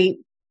 frankly,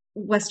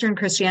 Western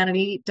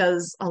Christianity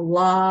does a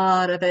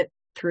lot of it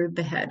through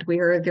the head. We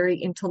are a very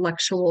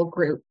intellectual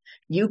group.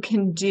 You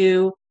can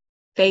do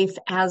faith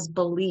as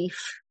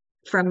belief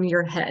from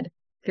your head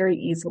very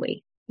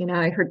easily.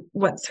 I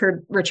once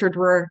heard Richard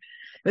Rohr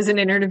was in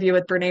an interview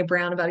with Brene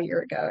Brown about a year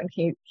ago, and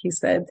he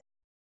said,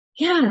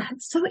 yeah,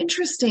 it's so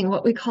interesting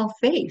what we call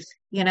faith.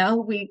 We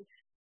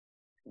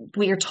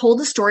are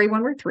told a story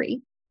when we're 3,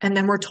 and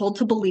then we're told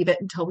to believe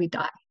it until we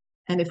die.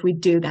 And if we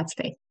do, that's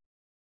faith.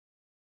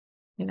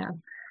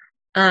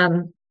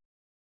 And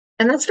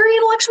that's very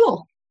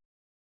intellectual.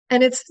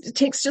 And it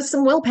takes just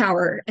some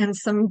willpower and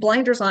some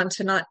blinders on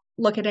to not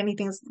look at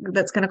anything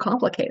that's going to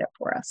complicate it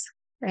for us.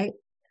 Right.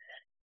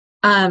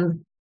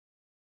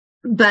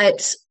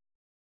 But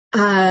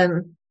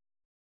I'm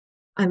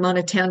on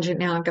a tangent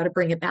now. I've got to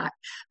bring it back.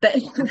 But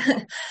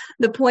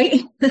the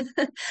point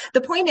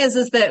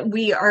is that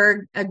we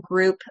are a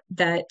group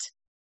that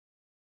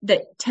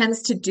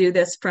tends to do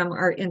this from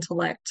our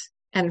intellect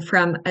and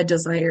from a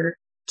desire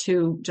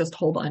to just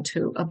hold on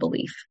to a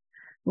belief,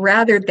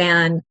 rather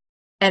than,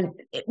 and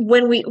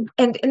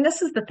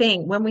this is the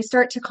thing, when we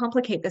start to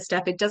complicate this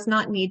stuff, it does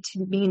not need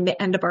to mean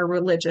the end of our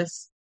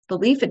religious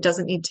belief. It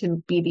doesn't need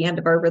to be the end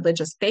of our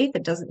religious faith.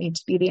 It doesn't need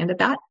to be the end of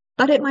that,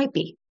 but it might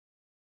be.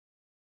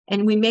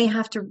 And we may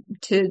have to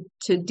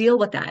deal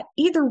with that.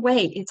 Either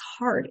way, it's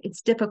hard,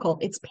 it's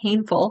difficult, it's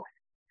painful.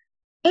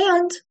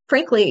 And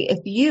frankly, if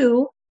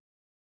you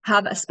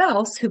have a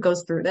spouse who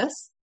goes through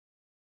this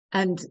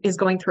and is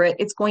going through it,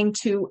 it's going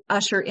to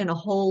usher in a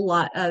whole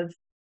lot of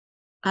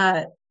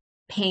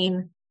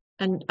pain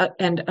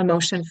and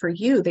emotion for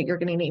you that you're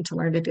going to need to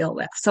learn to deal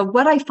with. So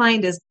what I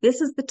find is this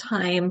is the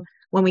time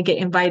when we get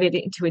invited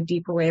into a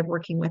deeper way of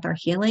working with our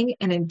healing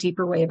and a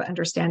deeper way of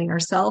understanding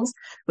ourselves,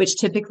 which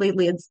typically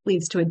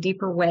leads to a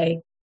deeper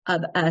way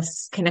of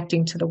us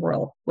connecting to the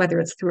world, whether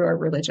it's through our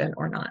religion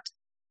or not.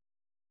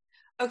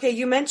 Okay,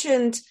 you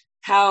mentioned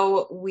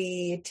how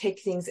we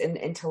take things in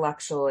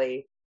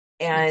intellectually,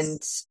 and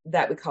yes,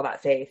 that we call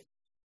that faith.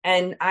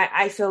 And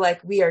I feel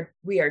like we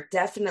are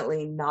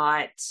definitely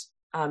not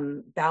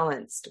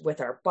balanced with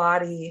our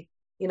body,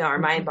 our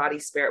mind, body,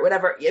 spirit,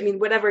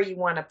 whatever you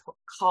want to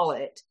call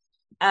it.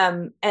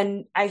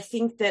 And I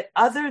think that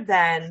other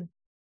than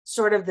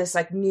sort of this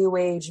like new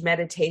age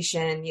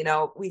meditation,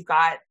 we've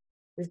got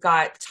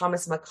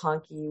Thomas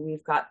McConkie,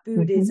 we've got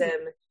Buddhism,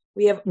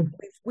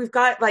 we've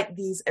got like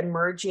these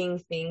emerging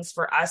things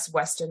for us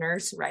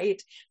Westerners,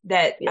 right?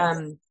 That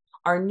yes,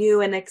 are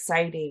new and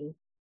exciting,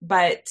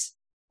 but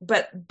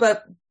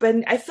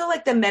I feel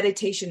like the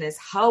meditation is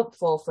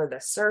helpful for the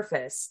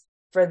surface,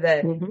 for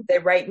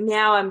the right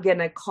now I'm going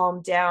to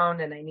calm down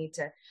and I need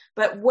to,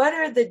 but what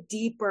are the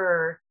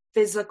deeper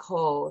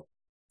physical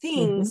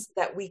things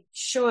that we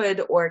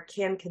should or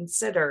can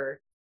consider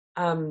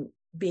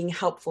being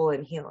helpful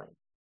in healing?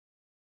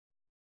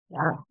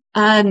 Yeah.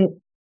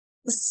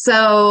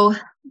 So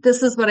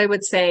this is what I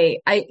would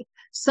say.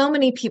 So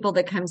many people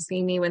that come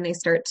see me when they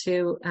start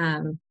to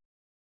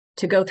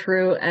go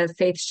through a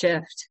faith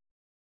shift,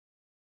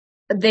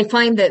 they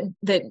find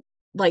that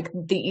like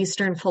the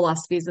Eastern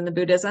philosophies and the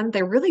Buddhism,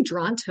 they're really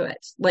drawn to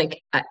it.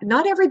 Like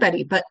not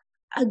everybody, but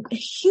a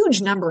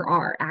huge number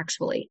are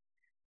actually.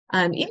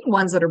 Even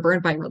ones that are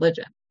burned by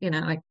religion.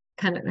 I'm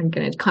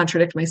going to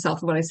contradict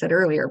myself of what I said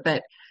earlier,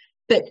 but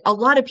a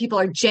lot of people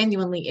are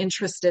genuinely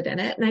interested in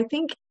it. And I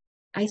think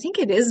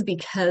it is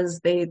because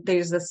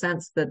there's a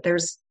sense that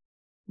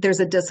there's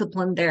a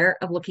discipline there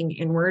of looking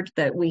inward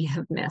that we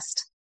have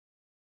missed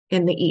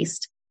in the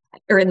East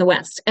or in the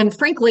West. And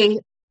frankly,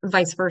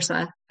 vice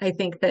versa. I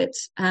think that,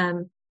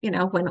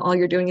 when all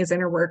you're doing is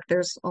inner work,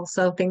 there's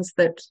also things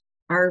that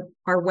our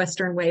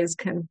Western ways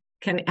can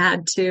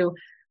add to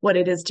what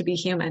it is to be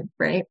human,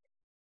 right?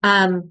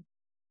 But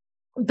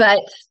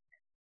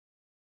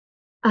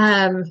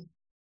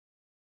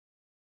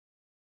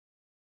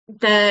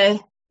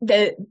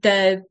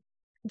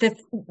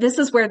this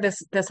is where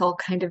this all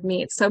kind of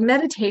meets. So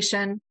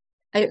meditation,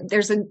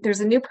 there's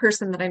a new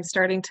person that I'm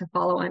starting to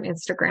follow on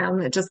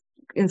Instagram, just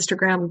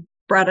Instagram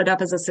brought it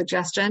up as a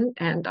suggestion,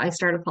 and I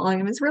started following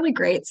him. It's really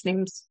great. His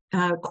name's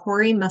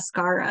Cory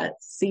Muscara,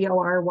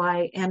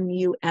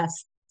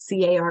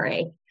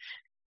 Corymmuscara.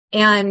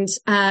 And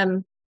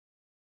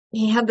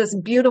he had this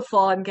beautiful,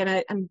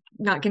 I'm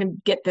not gonna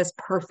get this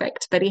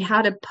perfect, but he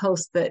had a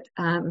post that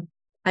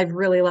I've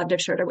really loved.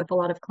 I've shared it with a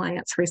lot of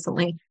clients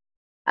recently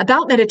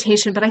about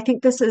meditation, but I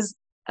think this is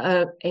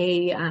a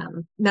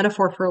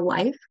metaphor for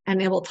life,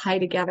 and it will tie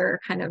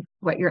together kind of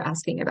what you're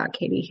asking about,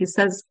 Katie. He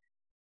says,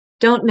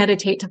 don't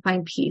meditate to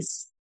find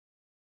peace.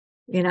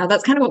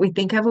 That's kind of what we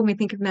think of when we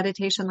think of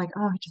meditation, like,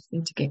 oh, I just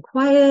need to get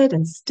quiet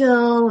and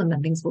still, and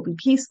then things will be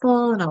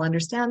peaceful and I'll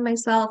understand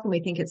myself. And we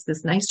think it's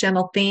this nice,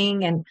 gentle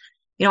thing. And,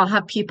 I'll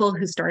have people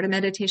who start a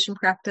meditation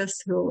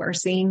practice who are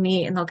seeing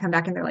me, and they'll come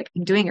back and they're like,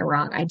 I'm doing it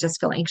wrong. I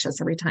just feel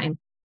anxious every time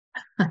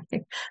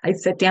I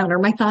sit down, or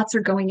my thoughts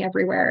are going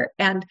everywhere.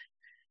 And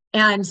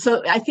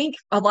so I think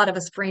a lot of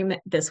us frame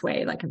it this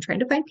way, like, I'm trying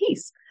to find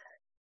peace.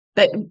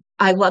 But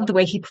I love the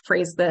way he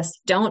phrased this.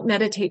 Don't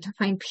meditate to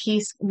find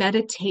peace,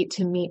 meditate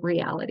to meet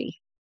reality.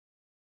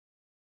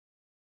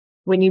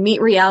 When you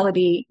meet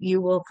reality,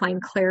 you will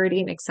find clarity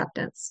and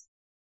acceptance.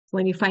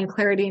 When you find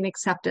clarity and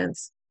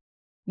acceptance,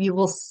 you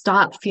will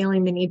stop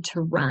feeling the need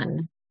to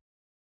run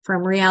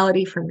from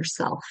reality, from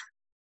yourself.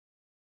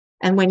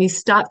 And when you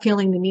stop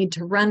feeling the need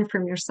to run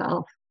from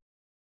yourself,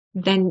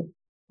 then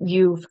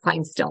you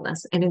find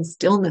stillness. And in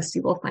stillness,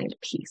 you will find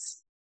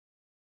peace.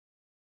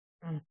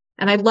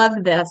 And I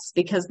love this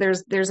because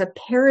there's a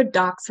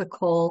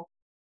paradoxical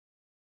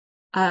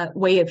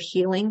way of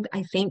healing,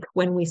 I think,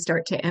 when we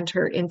start to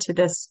enter into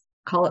this,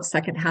 call it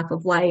second half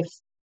of life,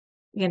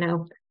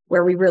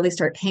 where we really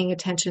start paying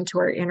attention to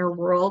our inner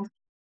world.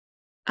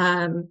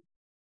 And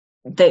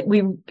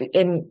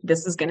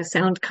this is going to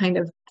sound kind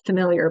of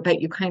familiar,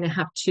 but you kind of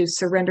have to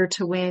surrender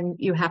to win.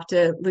 You have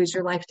to lose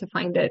your life to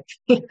find it.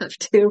 You have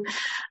to,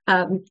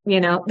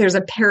 there's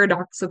a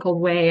paradoxical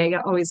way.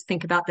 I always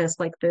think about this,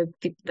 like the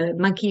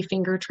monkey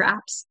finger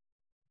traps,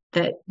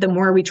 that the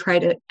more we try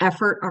to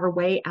effort our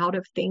way out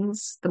of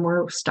things, the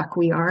more stuck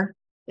we are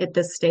at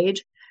this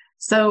stage.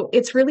 So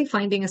it's really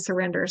finding a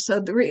surrender.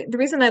 So the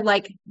reason I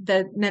like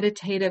the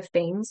meditative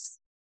things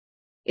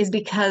is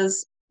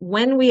because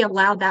when we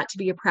allow that to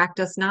be a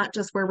practice, not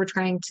just where we're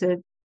trying to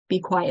be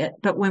quiet,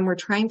 but when we're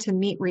trying to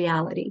meet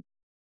reality,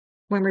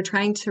 when we're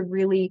trying to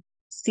really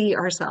see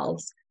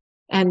ourselves.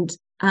 And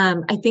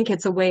I think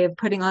it's a way of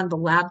putting on the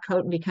lab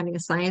coat and becoming a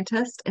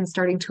scientist and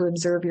starting to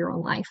observe your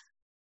own life.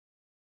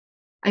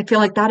 I feel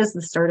like that is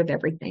the start of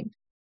everything.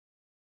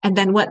 And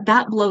then what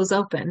that blows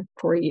open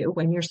for you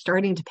when you're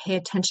starting to pay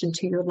attention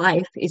to your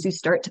life is you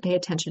start to pay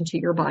attention to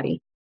your body.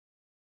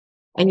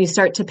 And you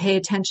start to pay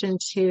attention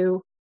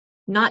to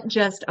not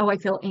just, oh, I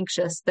feel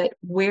anxious, but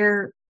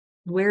where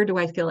do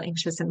I feel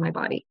anxious in my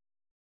body?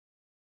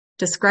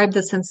 Describe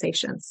the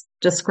sensations.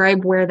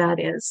 Describe where that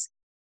is.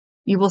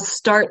 You will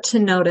start to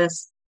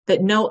notice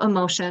that no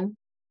emotion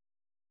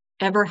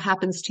ever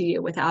happens to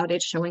you without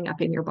it showing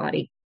up in your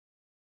body.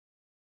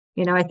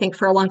 I think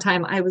for a long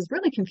time, I was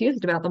really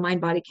confused about the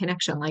mind-body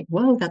connection. Like,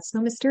 whoa, that's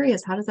so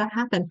mysterious. How does that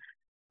happen?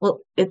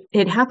 Well,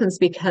 it happens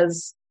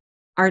because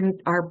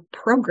our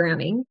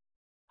programming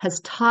has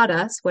taught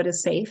us what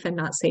is safe and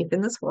not safe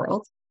in this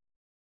world.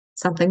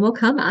 Something will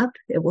come up,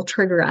 it will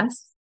trigger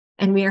us,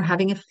 and we are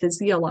having a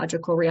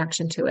physiological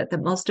reaction to it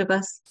that most of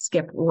us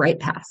skip right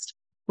past.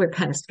 We're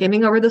kind of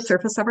skimming over the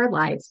surface of our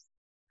lives.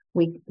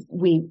 We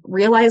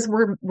realize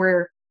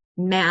we're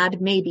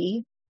mad,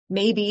 maybe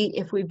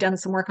if we've done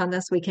some work on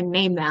this, we can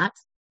name that,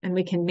 and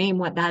we can name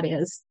what that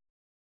is.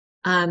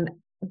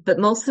 But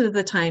most of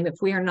the time, if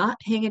we are not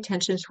paying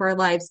attention to our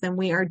lives, then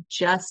we are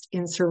just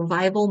in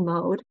survival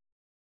mode,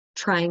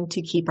 trying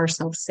to keep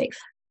ourselves safe.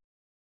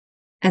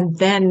 And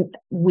then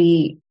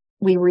we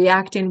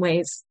react in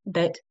ways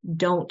that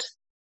don't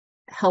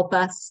help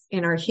us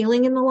in our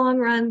healing in the long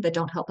run, that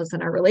don't help us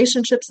in our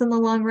relationships in the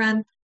long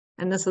run.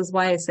 And this is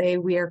why I say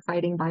we are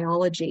fighting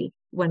biology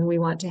when we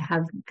want to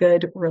have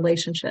good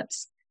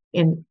relationships.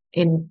 And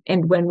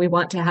when we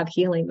want to have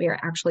healing, we are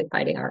actually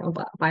fighting our own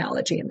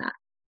biology in that.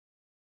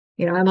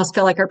 I almost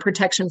feel like our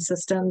protection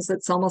systems,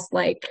 it's almost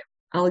like,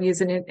 I'll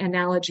use an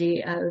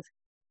analogy of,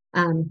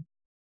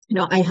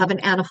 I have an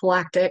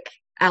anaphylactic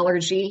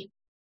allergy,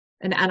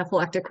 an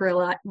anaphylactic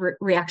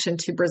reaction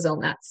to Brazil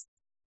nuts.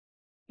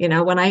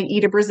 When I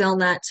eat a Brazil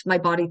nut, my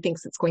body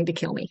thinks it's going to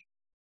kill me.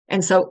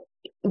 And so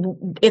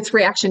its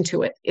reaction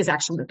to it is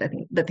actually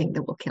the thing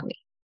that will kill me.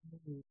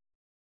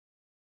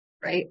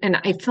 Right. And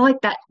I feel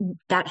like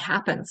that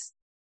happens.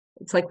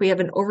 It's like we have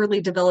an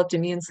overly developed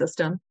immune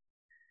system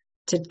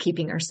to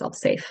keeping ourselves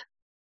safe.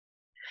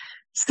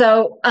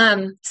 So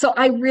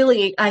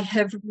I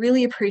have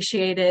really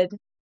appreciated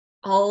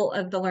all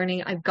of the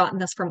learning. I've gotten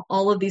this from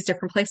all of these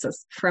different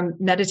places, from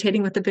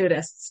meditating with the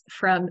Buddhists,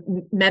 from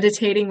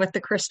meditating with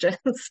the Christians,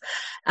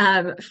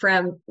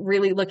 from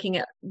really looking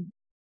at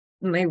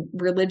my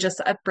religious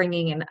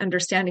upbringing and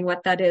understanding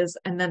what that is.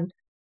 And then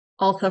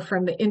also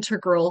from the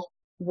integral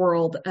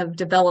world of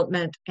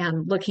development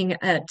and looking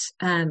at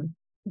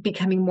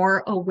becoming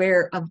more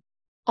aware of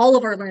all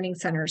of our learning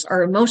centers,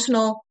 our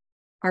emotional,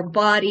 our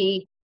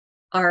body,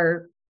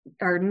 our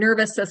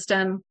nervous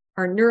system,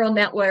 our neural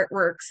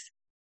networks,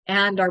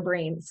 and our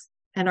brains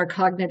and our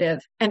cognitive,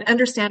 and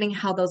understanding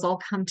how those all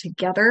come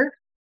together.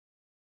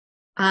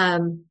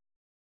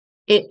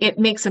 It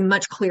makes a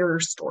much clearer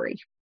story.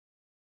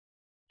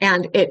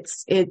 And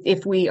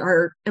if we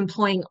are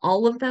employing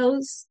all of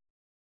those,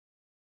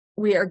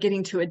 we are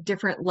getting to a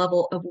different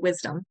level of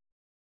wisdom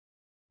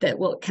that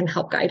can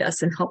help guide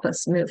us and help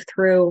us move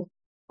through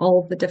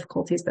all of the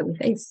difficulties that we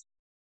face.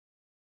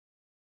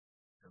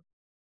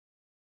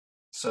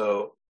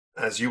 So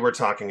as you were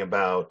talking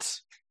about,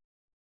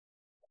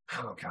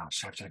 oh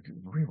gosh, I have to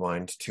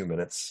rewind 2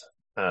 minutes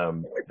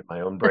in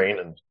my own brain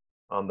and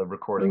on the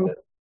recording that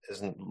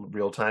isn't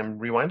real-time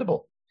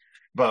rewindable.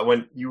 But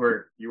when you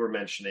were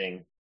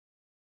mentioning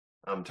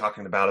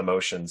talking about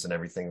emotions and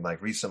everything,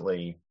 like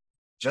recently,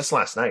 just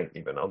last night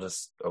even, I'll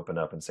just open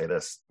up and say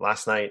this.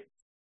 Last night,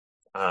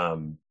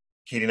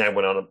 Katie and I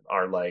went on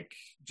our, like,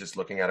 just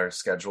looking at our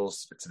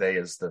schedules. Today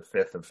is the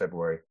 5th of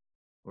February.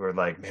 We were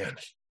like, man,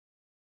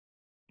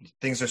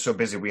 things are so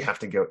busy. We have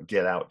to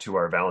get out to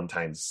our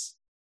Valentine's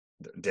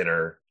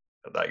dinner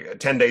like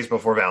 10 days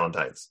before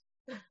Valentine's.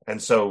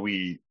 And so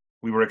we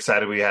were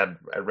excited. We had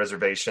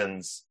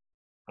reservations.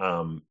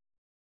 And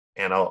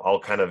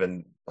I'll kind of,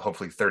 in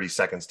hopefully 30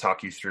 seconds,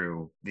 talk you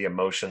through the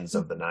emotions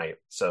of the night.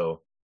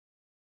 So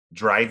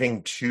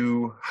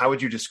how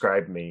would you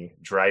describe me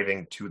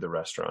driving to the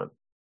restaurant,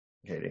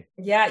 Katie?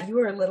 Yeah, you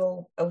were a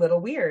little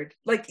weird,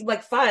 like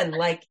fun,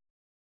 like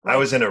I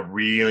was in a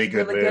really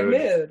good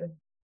mood.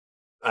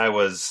 I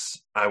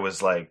was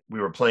like, we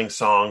were playing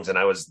songs and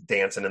I was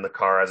dancing in the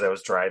car as I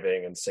was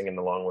driving and singing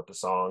along with the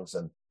songs,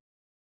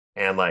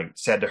 and like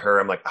said to her,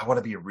 I'm like, I want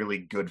to be a really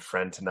good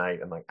friend tonight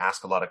and like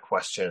ask a lot of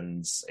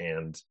questions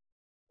and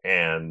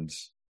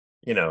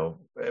you know,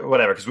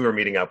 whatever, because we were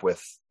meeting up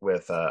with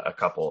a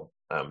couple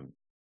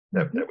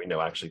that we know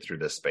actually through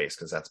this space,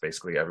 because that's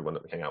basically everyone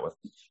that we hang out with.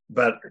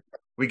 But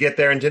we get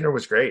there and dinner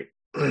was great.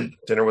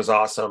 Dinner was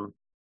awesome.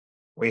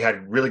 We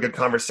had really good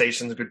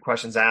conversations, good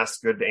questions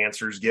asked, good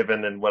answers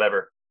given, and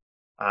whatever.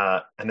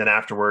 And then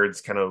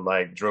afterwards, kind of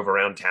like drove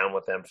around town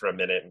with them for a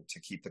minute to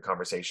keep the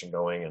conversation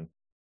going.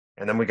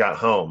 And then we got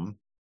home,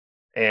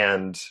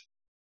 and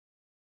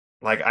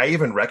like, I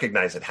even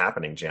recognize it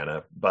happening,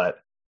 Jana, but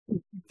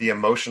the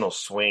emotional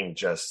swing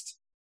just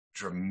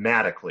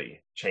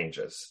dramatically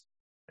changes.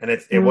 And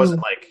it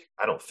wasn't like,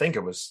 I don't think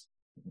it was,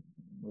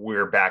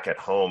 we're back at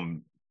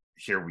home,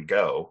 here we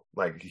go.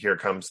 Like, here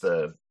comes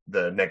the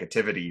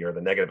negativity or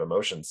the negative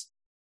emotions.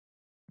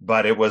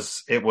 But it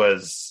was,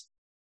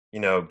 you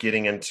know,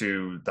 getting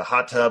into the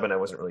hot tub, and I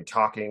wasn't really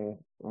talking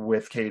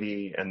with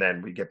Katie. And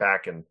then we get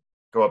back and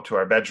go up to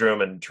our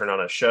bedroom and turn on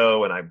a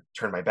show, and I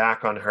turned my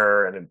back on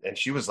her, and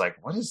she was like,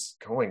 what is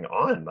going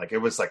on? Like, it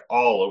was like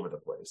all over the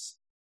place.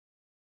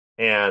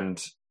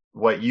 And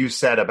what you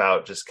said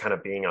about just kind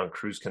of being on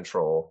cruise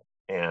control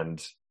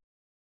and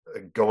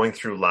going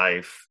through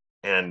life,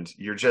 and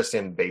you're just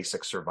in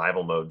basic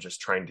survival mode,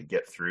 just trying to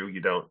get through.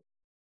 You don't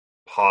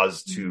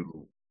pause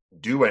to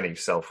do any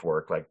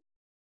self-work. Like,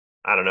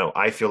 I don't know.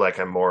 I feel like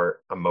I'm more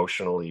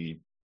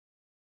emotionally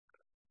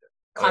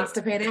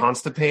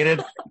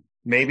constipated,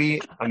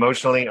 maybe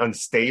emotionally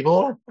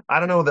unstable. I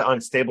don't know that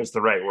unstable is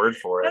the right word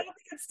for it. I don't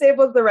think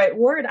unstable is the right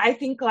word. I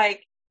think,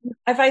 like,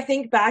 if I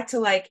think back to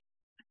like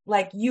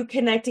you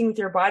connecting with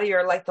your body,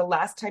 or like the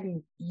last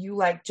time you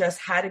like just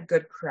had a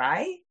good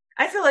cry,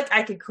 I feel like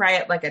I could cry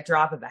at like a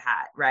drop of a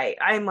hat, right?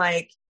 I'm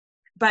like,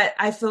 but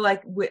I feel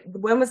like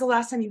when was the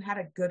last time you had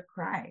a good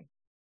cry?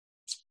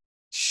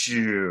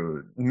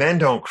 Shoot, men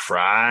don't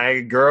cry,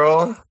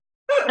 girl.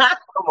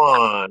 Come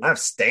on, I have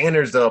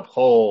standards to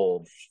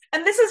uphold.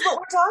 And this is what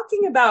we're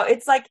talking about.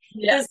 It's like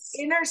this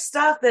inner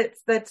stuff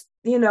that's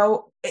you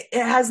know, it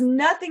has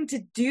nothing to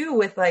do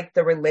with like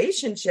the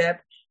relationship.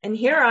 And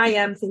here I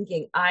am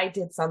thinking I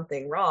did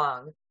something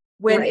wrong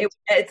when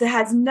it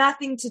has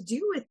nothing to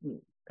do with me.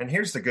 And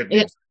here's the good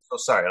news. So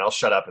sorry, and I'll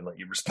shut up and let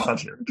you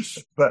respond here.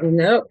 But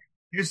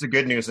here's the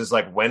good news is,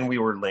 like, when we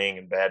were laying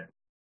in bed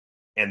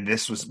and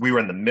we were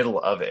in the middle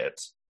of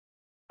it,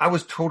 I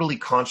was totally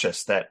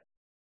conscious that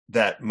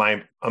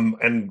my,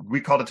 and we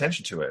called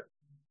attention to it,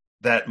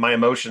 that my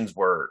emotions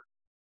were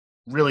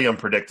really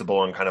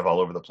unpredictable and kind of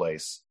all over the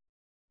place.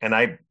 And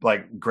I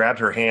like grabbed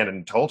her hand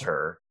and told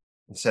her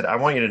and said, I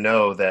want you to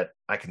know that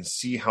I can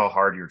see how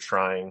hard you're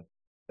trying,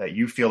 that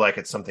you feel like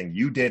it's something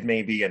you did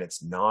maybe, and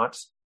it's not.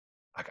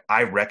 Like,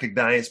 I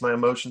recognize my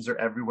emotions are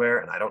everywhere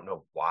and I don't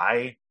know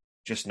why.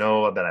 Just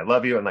know that I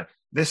love you. And like,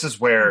 this is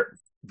where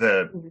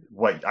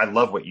what I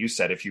love what you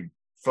said. If you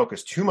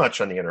focus too much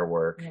on the inner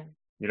work,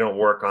 you don't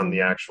work on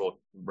the actual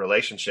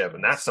relationship.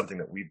 And that's something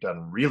that we've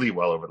done really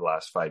well over the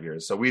last 5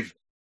 years. So we've,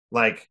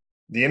 like,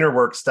 the inner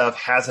work stuff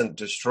hasn't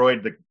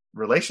destroyed the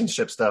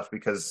relationship stuff,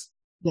 because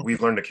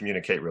we've learned to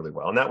communicate really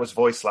well. And that was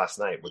voiced last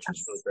night, which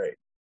was really great.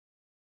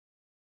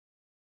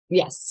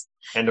 Yes.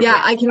 And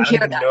I can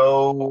hear that.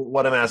 Know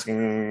what I'm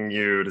asking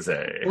you to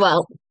say.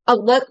 Well,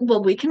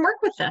 we can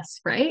work with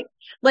this, right?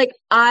 Like,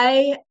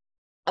 what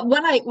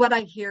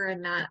I hear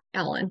in that,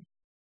 Ellen,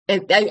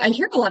 I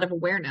hear a lot of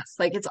awareness.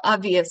 Like it's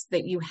obvious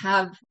that you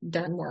have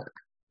done work,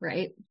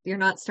 right? You're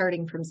not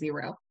starting from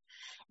zero.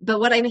 But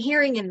what I'm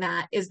hearing in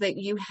that is that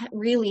you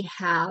really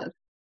have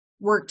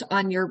worked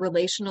on your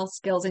relational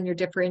skills and your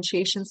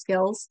differentiation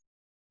skills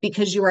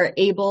because you are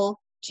able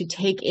to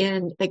take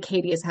in that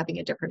Katie is having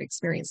a different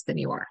experience than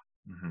you are.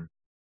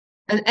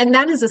 Mm-hmm. And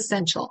that is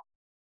essential.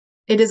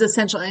 It is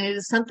essential. And it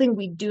is something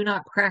we do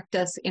not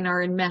practice in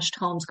our enmeshed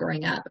homes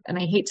growing up. And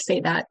I hate to say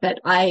that, but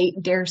I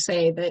dare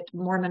say that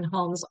Mormon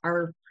homes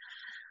are,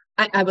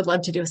 I would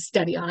love to do a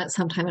study on it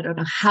sometime. I don't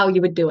know how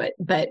you would do it,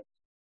 but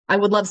I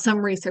would love some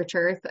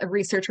researcher,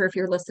 if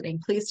you're listening,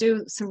 please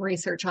do some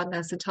research on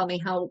this and tell me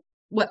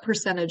what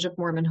percentage of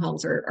Mormon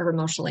homes are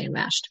emotionally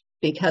enmeshed,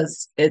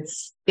 because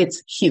it's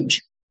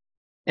huge.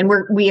 And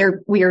we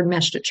are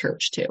enmeshed at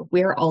church too.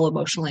 We are all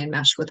emotionally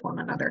enmeshed with one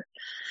another.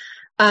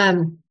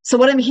 So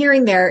what I'm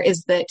hearing there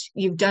is that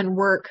you've done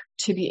work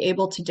to be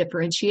able to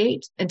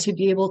differentiate and to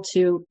be able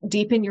to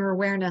deepen your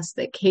awareness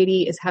that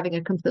Katie is having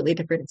a completely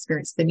different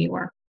experience than you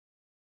are.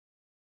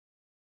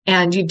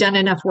 And you've done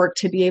enough work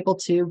to be able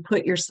to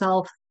put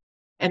yourself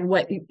and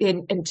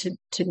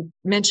to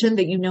mention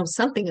that you know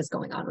something is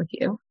going on with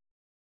you,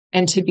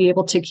 and to be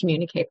able to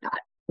communicate that,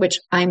 which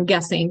I'm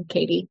guessing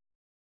Katie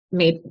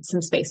made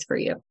some space for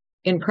you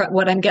in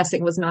what I'm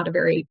guessing was not a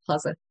very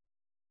pleasant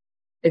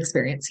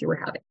experience you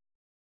were having.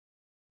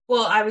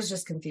 Well, I was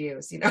just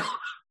confused,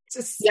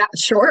 Yeah,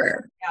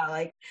 sure. Yeah,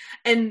 like,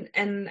 and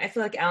I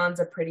feel like Alan's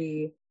a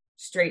pretty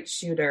straight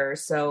shooter,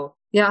 so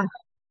yeah,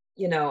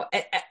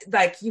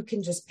 like you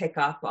can just pick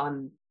up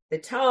on the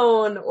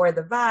tone or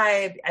the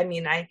vibe. I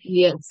mean,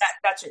 yes,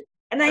 that's it.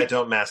 And I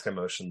don't mask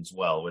emotions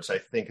well, which I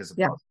think is a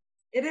positive.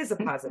 It is a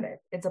positive.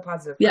 It's a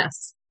positive.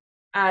 Yes.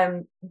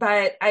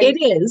 But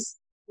it is.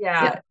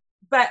 Yeah.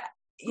 But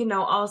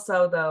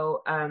also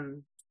though,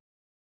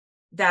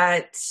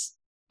 that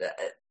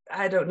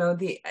I don't know,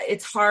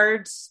 it's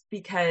hard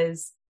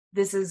because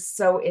this is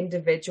so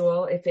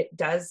individual. If it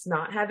does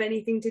not have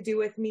anything to do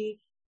with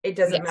me, it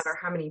doesn't matter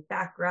how many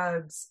back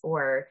rubs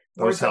or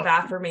words of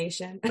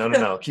affirmation.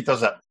 No. Keep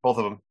those up, both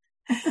of them.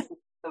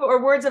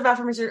 Or words of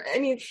affirmation. I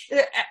mean,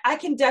 I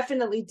can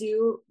definitely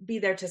be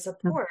there to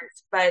support,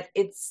 but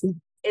it's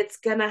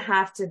gonna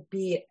have to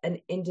be an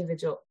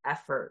individual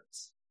effort.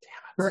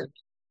 Damn it.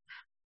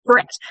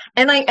 Correct.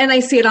 And I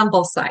see it on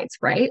both sides,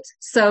 right?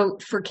 So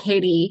for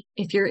Katie,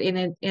 if you're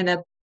in a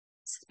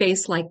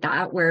space like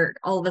that where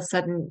all of a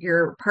sudden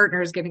your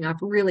partner is giving off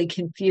really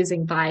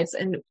confusing vibes,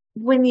 and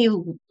when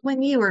you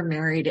are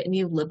married and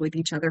you live with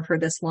each other for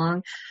this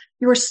long,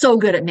 you are so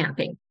good at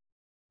mapping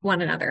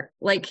one another.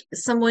 Like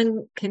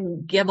someone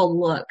can give a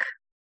look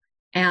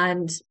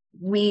and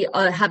we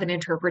have an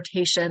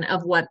interpretation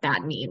of what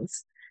that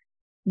means.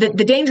 The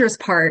dangerous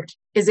part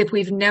is if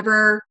we've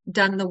never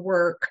done the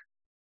work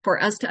for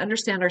us to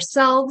understand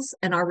ourselves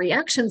and our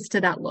reactions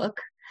to that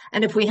look.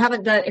 And if they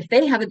haven't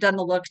done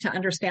the look to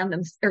understand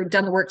them or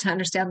done the work to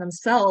understand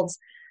themselves,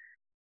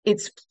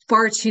 it's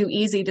far too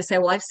easy to say,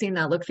 well, I've seen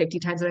that look 50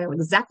 times and I know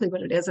exactly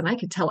what it is. And I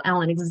could tell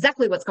Alan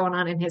exactly what's going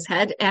on in his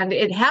head. And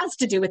it has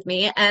to do with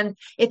me. And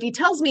if he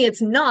tells me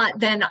it's not,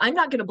 then I'm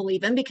not going to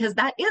believe him because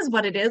that is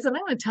what it is. And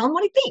I'm going to tell him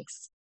what he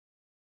thinks.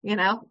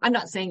 I'm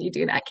not saying you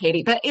do that,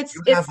 Katie, but it's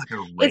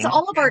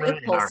all of our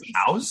impulses. In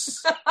our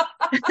house?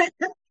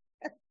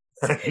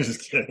 I'm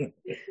just kidding.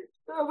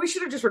 Oh, we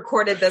should have just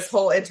recorded this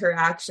whole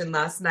interaction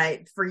last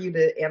night for you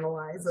to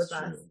analyze with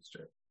us. That's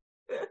true.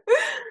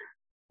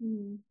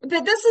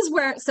 But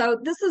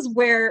this is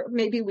where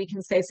maybe we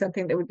can say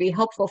something that would be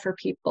helpful for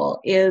people,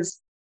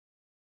 is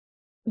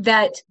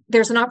that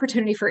there's an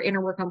opportunity for inner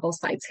work on both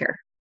sides here.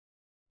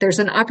 There's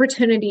an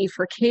opportunity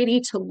for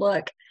Katie to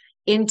look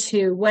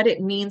into what it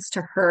means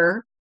to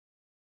her,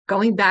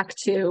 going back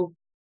to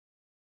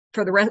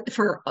for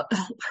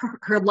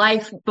her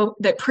life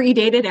that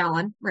predated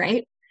Alan,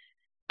 right?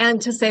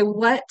 And to say,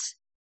 what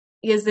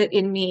is it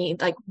in me?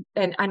 Like,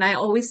 and I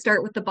always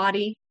start with the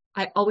body.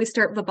 I always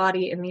start with the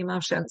body and the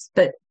emotions,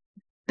 but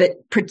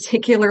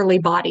particularly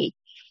body.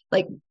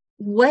 Like,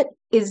 what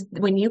is,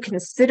 when you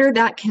consider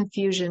that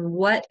confusion,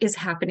 what is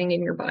happening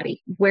in your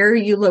body? Where are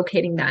you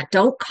locating that?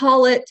 Don't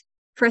call it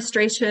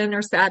frustration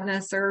or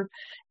sadness or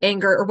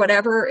anger or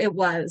whatever it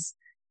was.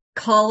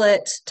 Call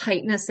it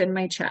tightness in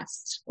my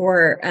chest,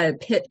 or a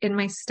pit in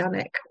my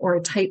stomach, or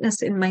a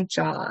tightness in my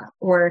jaw,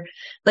 or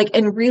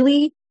and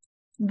really,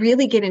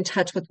 really get in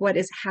touch with what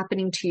is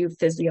happening to you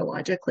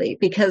physiologically,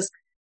 because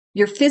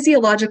your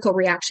physiological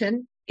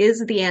reaction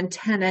is the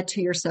antenna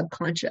to your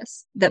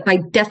subconscious that by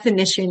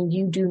definition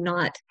you do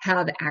not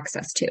have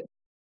access to,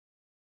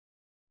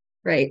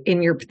 right?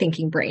 In your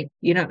thinking brain,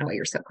 you don't know what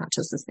your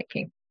subconscious is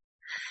thinking.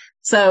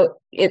 So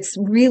it's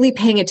really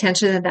paying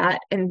attention to that.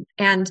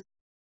 And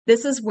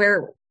this is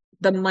where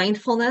the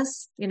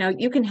mindfulness,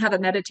 you can have a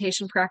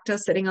meditation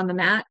practice sitting on the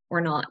mat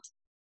or not.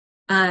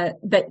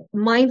 But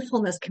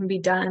mindfulness can be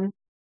done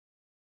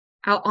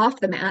out off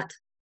the mat.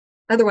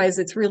 Otherwise,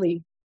 it's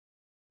really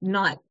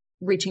not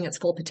reaching its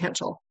full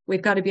potential.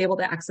 We've got to be able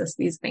to access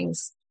these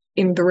things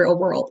in the real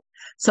world.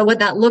 So what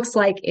that looks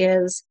like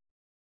is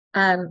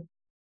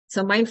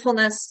So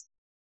mindfulness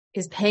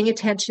is paying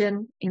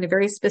attention in a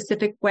very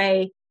specific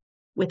way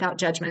without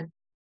judgment.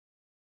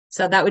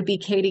 So that would be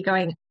Katie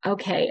going,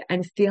 okay,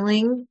 I'm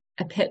feeling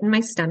a pit in my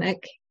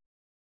stomach.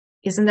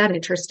 Isn't that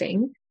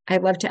interesting? I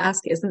love to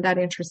ask, isn't that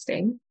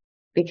interesting?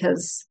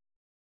 Because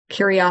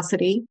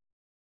curiosity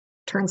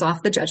turns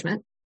off the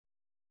judgment.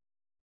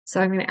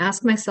 So I'm going to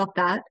ask myself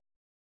that.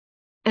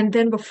 And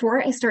then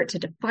before I start to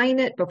define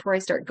it, before I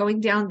start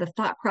going down the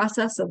thought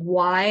process of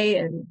why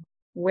and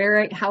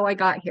how I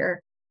got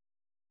here,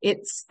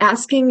 it's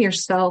asking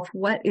yourself,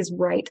 what is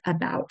right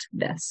about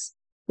this?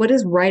 What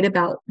is right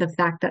about the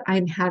fact that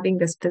I'm having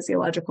this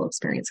physiological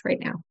experience right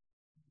now?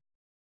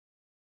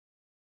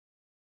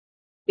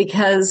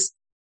 Because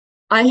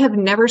I have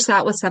never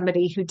sat with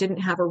somebody who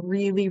didn't have a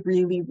really,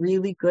 really,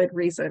 really good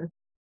reason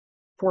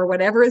for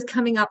whatever is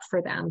coming up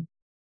for them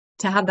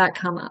to have that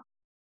come up.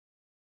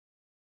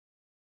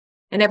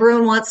 And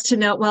everyone wants to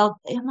know, well,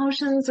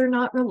 emotions are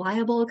not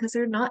reliable because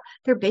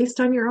they're based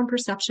on your own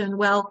perception.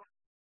 Well,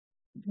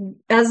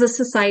 as a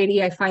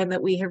society, I find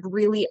that we have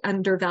really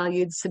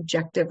undervalued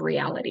subjective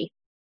reality.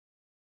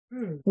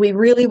 We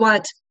really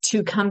want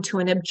to come to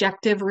an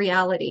objective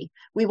reality.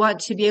 We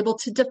want to be able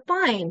to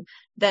define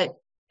that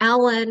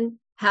Alan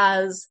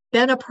has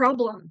been a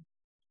problem,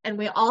 and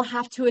we all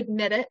have to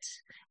admit it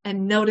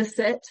and notice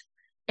it.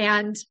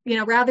 And,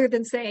 rather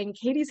than saying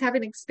Katie's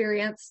having an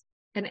experience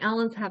and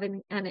Alan's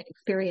having an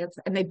experience,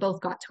 and they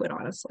both got to it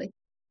honestly.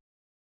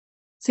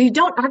 So you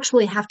don't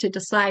actually have to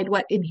decide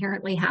what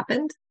inherently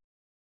happened.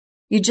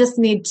 You just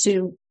need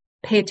to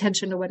pay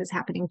attention to what is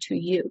happening to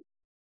you.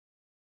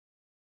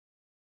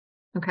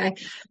 Okay.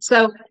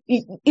 So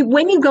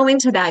when you go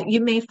into that,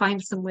 you may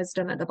find some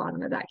wisdom at the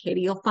bottom of that,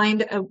 Katie. You'll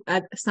find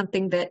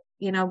something that,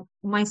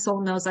 my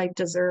soul knows I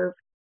deserve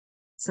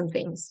some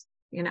things,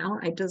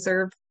 I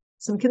deserve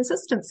some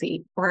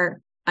consistency, or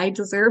I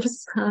deserve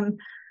some,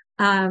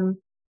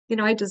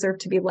 I deserve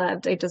to be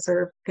loved. I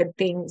deserve good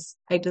things.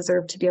 I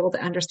deserve to be able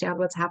to understand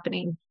what's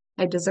happening.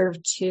 I deserve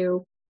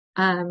to,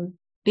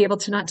 be able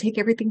to not take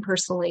everything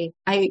personally.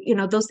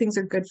 Those things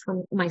are good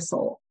for my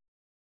soul.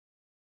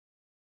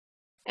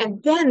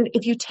 And then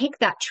if you take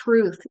that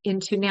truth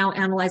into now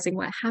analyzing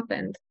what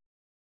happened,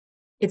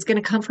 it's going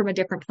to come from a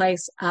different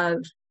place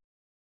of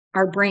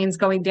our brains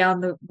going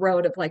down the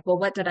road of like, well,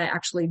 what did I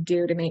actually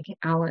do to make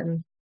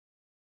Alan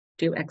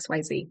do X,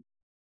 Y, Z?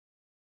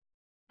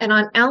 And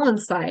on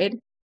Alan's side,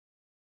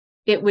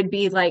 it would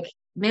be like,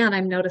 man,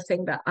 I'm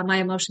noticing that my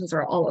emotions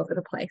are all over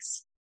the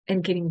place,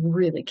 and getting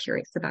really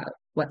curious about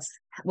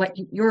what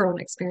your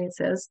own experience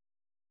is.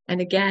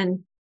 And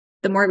again,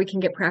 the more we can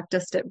get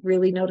practiced at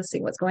really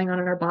noticing what's going on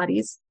in our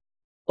bodies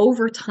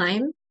over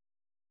time,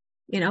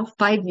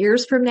 5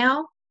 years from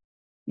now,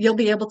 you'll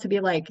be able to be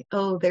like,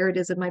 oh, there it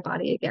is in my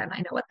body again. I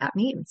know what that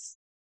means.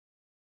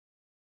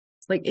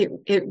 Like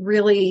it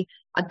really,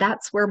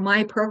 that's where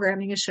my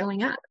programming is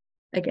showing up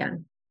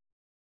again.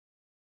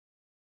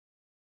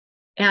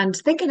 And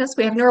thank goodness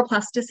we have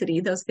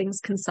neuroplasticity. Those things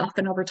can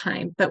soften over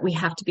time, but we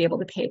have to be able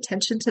to pay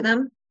attention to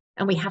them,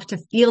 and we have to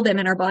feel them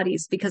in our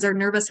bodies, because our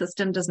nervous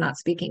system does not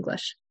speak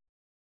English.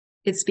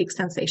 It speaks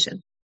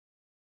sensation.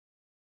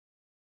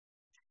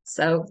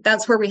 So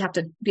that's where we have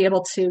to be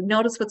able to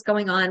notice what's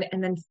going on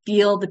and then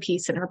feel the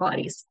peace in our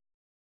bodies.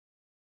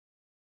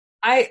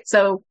 We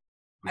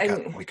got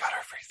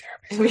our free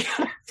therapy. We got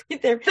our free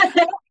therapy.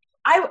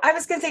 I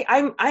was going to say,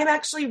 I'm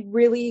actually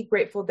really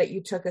grateful that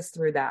you took us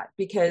through that,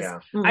 because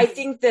I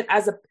think that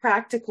as a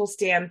practical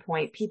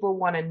standpoint, people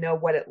want to know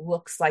what it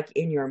looks like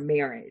in your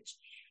marriage.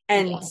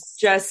 And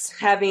just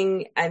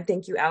having, and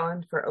thank you,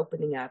 Alan, for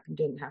opening up. You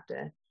didn't have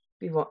to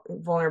be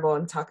vulnerable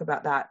and talk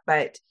about that.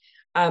 But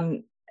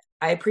I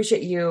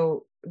appreciate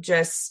you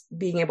just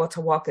being able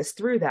to walk us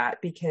through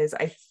that, because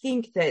I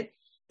think that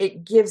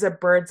it gives a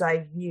bird's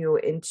eye view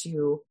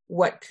into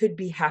what could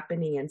be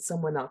happening in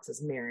someone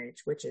else's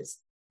marriage,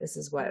 this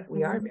is what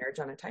we are, Marriage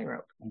on a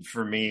Tightrope.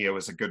 For me, it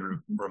was a good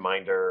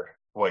reminder.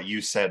 What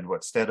you said,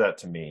 what stood out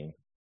to me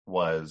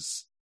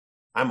was,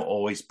 I'm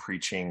always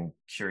preaching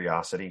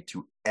curiosity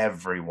to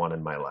everyone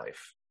in my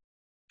life.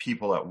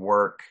 People at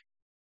work,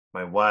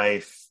 my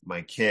wife,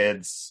 my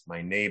kids,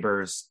 my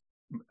neighbors,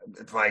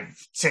 my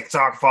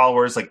TikTok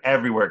followers, like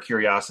everywhere,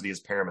 curiosity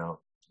is paramount.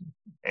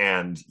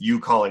 And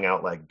you calling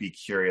out, like, be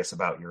curious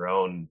about your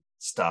own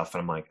stuff.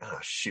 And I'm like, oh,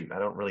 shoot,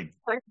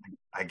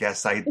 I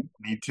guess I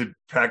need to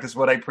practice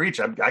what I preach.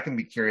 I can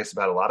be curious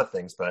about a lot of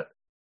things, but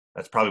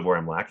that's probably where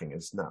I'm lacking,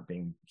 is not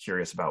being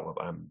curious about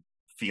what I'm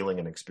feeling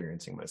and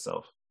experiencing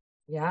myself.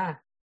 Yeah.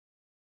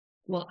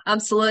 Well,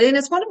 absolutely. And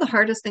it's one of the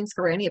hardest things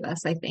for any of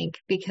us, I think,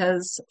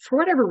 because for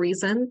whatever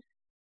reason,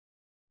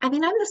 I'm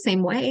the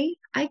same way.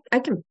 I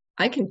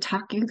can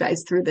talk you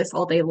guys through this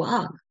all day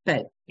long,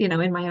 but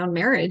in my own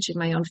marriage, in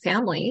my own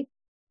family,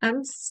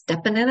 I'm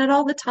stepping in it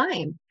all the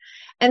time.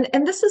 And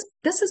this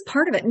is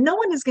part of it. No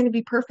one is going to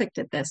be perfect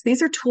at this.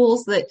 These are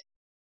tools that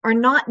are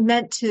not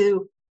meant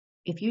to,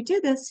 if you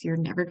do this, you're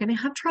never going to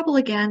have trouble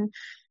again.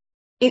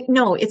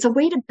 It's a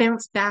way to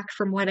bounce back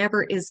from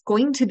whatever is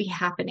going to be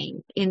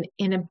happening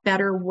in a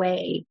better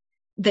way.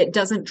 that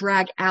doesn't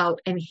drag out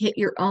and hit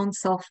your own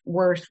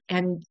self-worth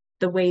and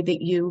the way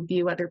that you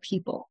view other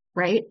people,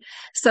 right?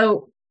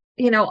 So,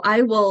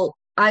 I will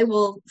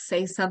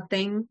say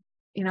something,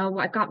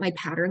 I've got my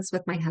patterns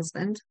with my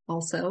husband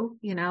also,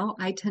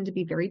 I tend to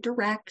be very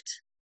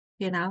direct,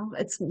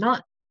 it's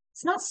not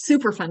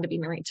super fun to be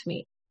married to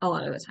me a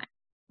lot of the time,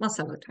 not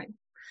some of the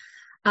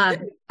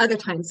time. Other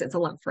times it's a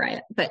love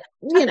riot, but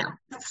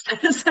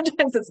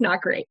sometimes it's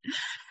not great.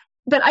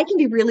 But I can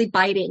be really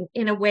biting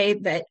in a way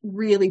that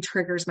really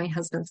triggers my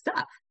husband's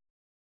stuff,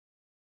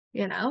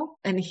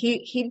 and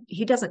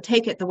he doesn't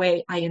take it the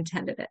way I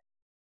intended it.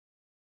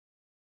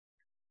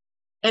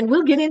 And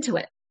we'll get into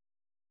it.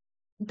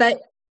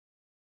 But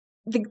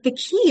the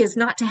key is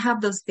not to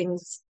have those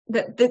things.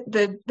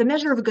 The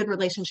measure of a good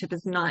relationship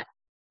is not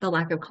the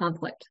lack of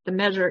conflict. The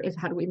measure is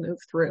how do we move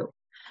through.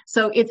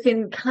 So it's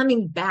in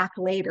coming back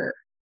later,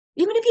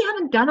 even if you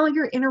haven't done all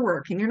your inner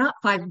work and you're not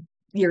 5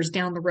 years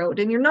down the road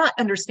and you're not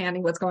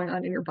understanding what's going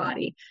on in your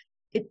body,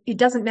 it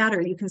doesn't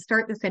matter. You can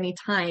start this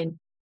anytime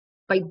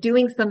by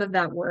doing some of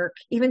that work,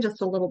 even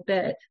just a little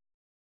bit,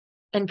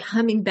 and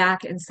coming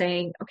back and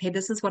saying, okay,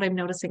 this is what I'm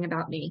noticing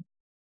about me.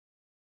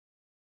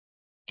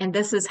 And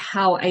this is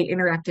how I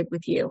interacted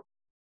with you.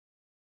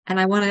 And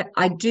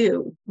I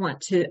do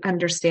want to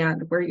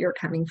understand where you're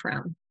coming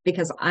from,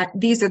 because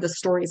these are the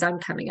stories I'm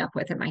coming up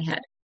with in my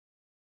head.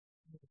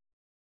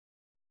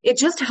 It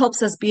just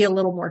helps us be a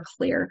little more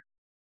clear.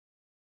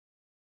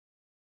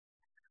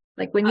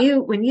 Like when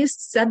you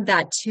said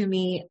that to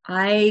me,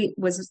 I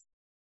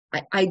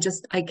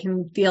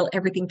can feel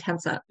everything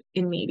tense up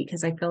in me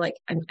because I feel like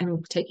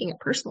I'm taking it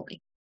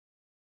personally.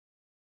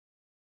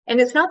 And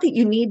it's not that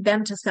you need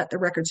them to set the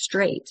record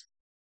straight.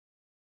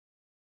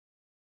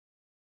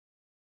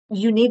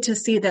 You need to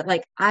see that,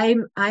 like,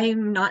 I'm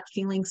not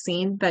feeling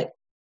seen, but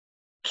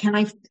can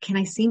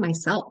I see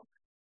myself?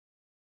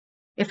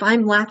 If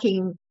I'm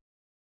lacking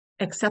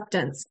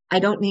acceptance, I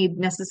don't need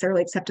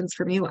necessarily acceptance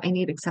from you. I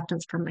need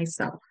acceptance from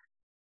myself.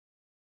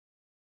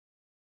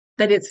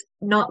 But it's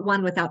not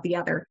one without the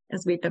other,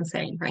 as we've been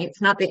saying, right?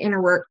 It's not the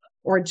inner work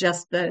or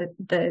just the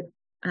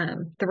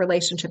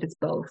relationship. It's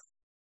both.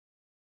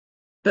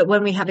 But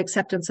when we have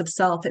acceptance of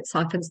self, it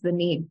softens the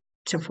need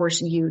to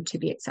force you to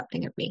be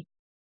accepting of me.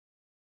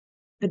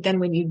 But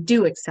then when you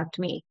do accept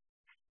me,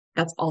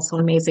 that's also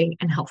amazing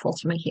and helpful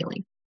to my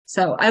healing.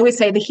 So I always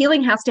say the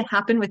healing has to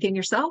happen within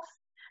yourself,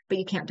 but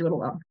you can't do it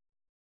alone.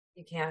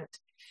 You can't.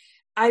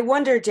 I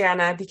wonder,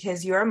 Jana,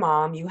 because you're a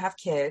mom, you have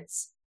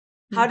kids,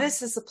 how does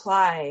this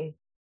apply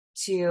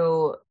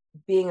to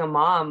being a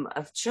mom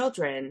of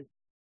children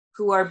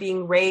who are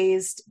being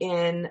raised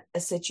in a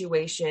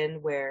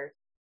situation where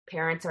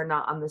parents are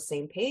not on the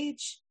same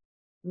page?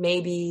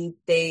 Maybe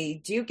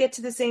they do get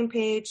to the same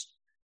page.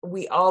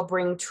 We all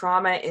bring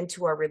trauma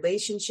into our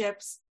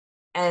relationships.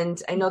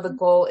 And I know the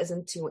goal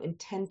isn't to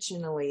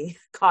intentionally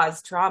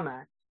cause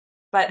trauma,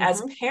 but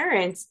as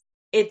parents,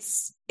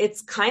 it's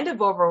kind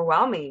of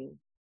overwhelming,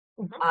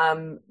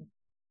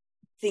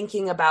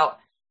 thinking about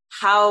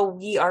how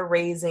we are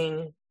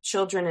raising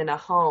children in a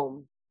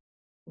home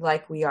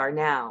like we are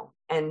now.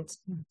 And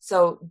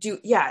so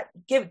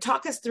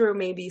talk us through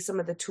maybe some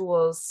of the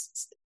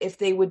tools, if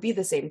they would be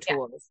the same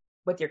tools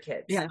with your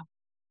kids. Yeah.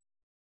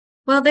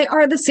 Well, they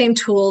are the same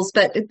tools,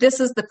 but this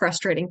is the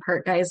frustrating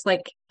part, guys.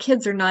 Like,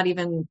 kids are not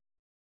even,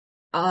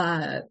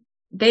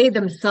 they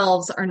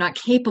themselves are not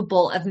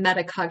capable of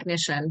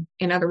metacognition.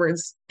 In other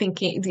words,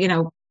 thinking,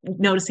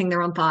 noticing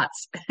their own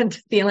thoughts and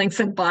feelings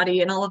and body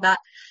and all of that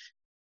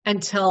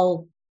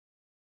until,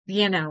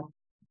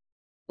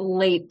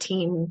 late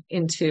teen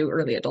into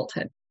early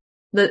adulthood.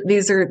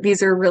 These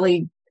are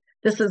really,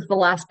 this is the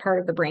last part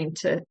of the brain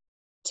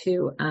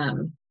to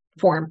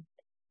form.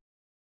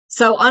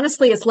 So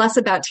honestly, it's less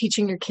about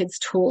teaching your kids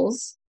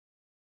tools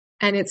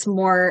and it's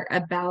more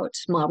about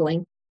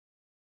modeling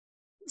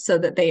so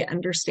that they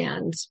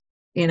understand,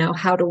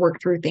 how to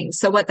work through things.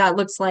 So what that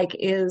looks like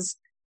is,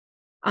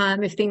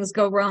 if things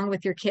go wrong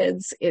with your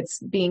kids, it's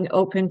being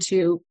open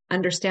to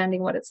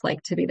understanding what it's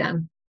like to be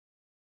them.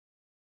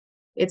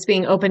 It's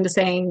being open to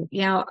saying,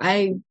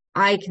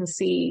 I can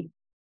see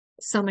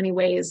so many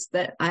ways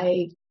that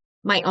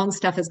my own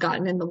stuff has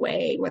gotten in the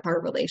way with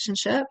our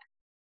relationship.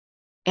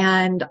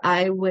 And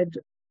I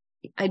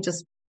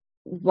just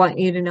want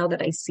you to know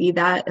that I see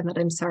that and that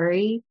I'm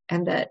sorry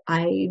and that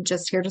I'm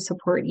just here to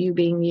support you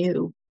being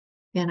you,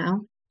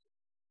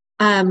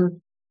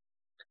 and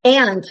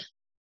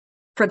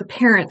for the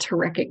parent to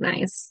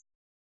recognize,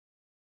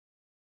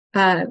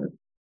 that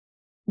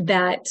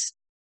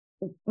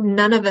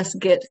none of us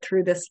get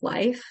through this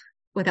life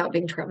without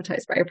being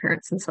traumatized by our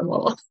parents in some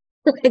level.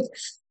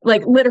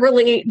 like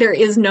literally there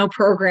is no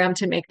program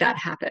to make that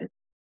happen.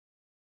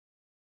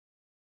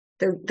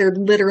 There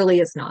literally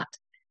is not.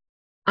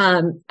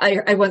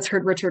 I once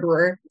heard Richard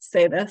Rohr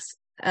say this.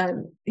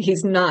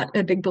 He's not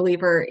a big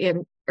believer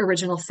in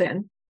original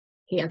sin.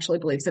 He actually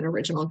believes in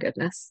original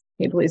goodness.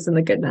 He believes in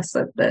the goodness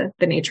of the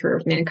nature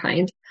of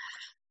mankind.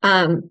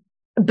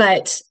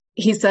 But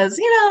he says,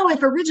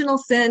 if original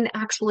sin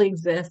actually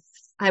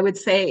exists, I would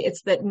say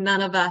it's that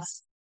none of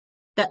us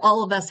that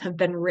all of us have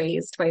been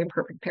raised by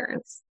imperfect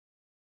parents.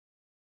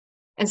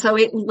 And so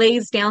it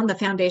lays down the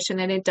foundation,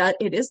 and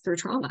it is through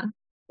trauma.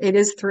 It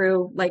is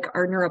through like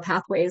our neural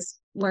pathways,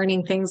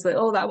 learning things that,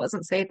 oh, that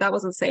wasn't safe.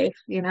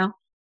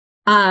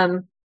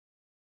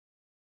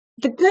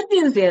 The good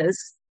news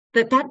is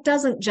that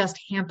doesn't just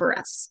hamper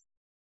us.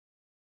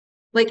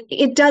 Like,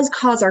 it does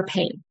cause our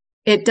pain.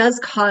 It does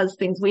cause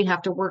things we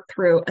have to work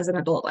through as an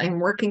adult. I'm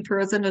working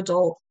through as an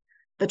adult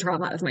the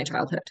trauma of my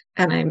childhood,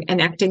 and I'm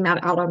enacting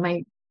that out on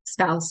my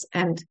spouse,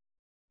 and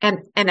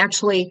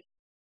actually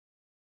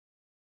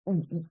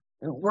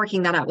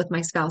working that out with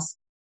my spouse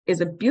is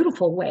a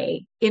beautiful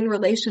way, in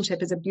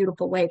relationship is a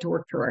beautiful way to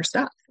work through our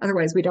stuff.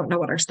 Otherwise, we don't know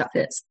what our stuff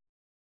is.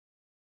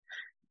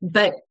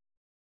 But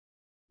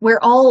we're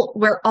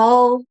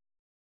all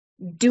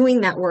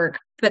doing that work.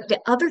 But the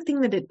other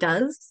thing that it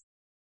does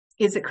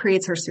is it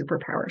creates our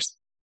superpowers.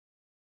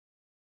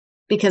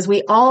 Because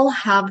we all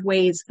have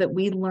ways that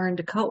we learn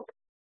to cope.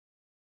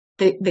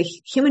 The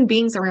human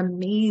beings are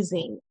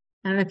amazing.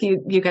 I don't know if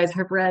you guys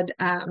have read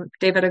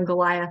David and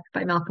Goliath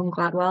by Malcolm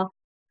Gladwell.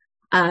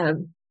 But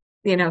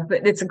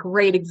it's a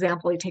great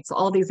example. He takes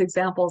all these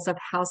examples of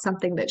how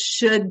something that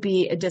should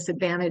be a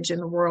disadvantage in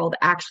the world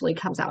actually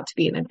comes out to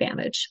be an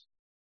advantage.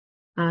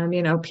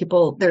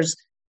 There's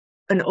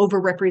an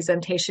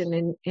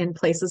overrepresentation in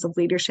places of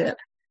leadership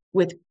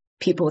with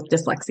people with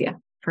dyslexia,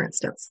 for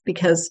instance,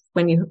 because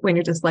when you're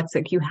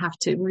dyslexic, you have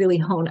to really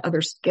hone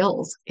other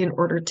skills in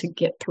order to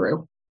get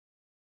through.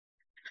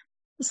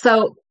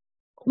 So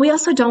we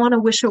also don't want to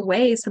wish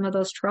away some of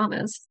those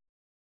traumas.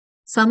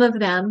 Some of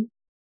them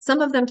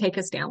take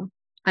us down.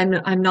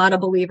 I'm not a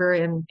believer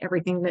in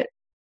everything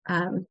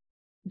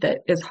that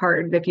is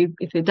hard.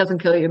 If it doesn't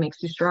kill you, it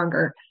makes you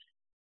stronger.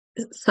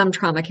 Some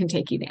trauma can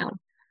take you down,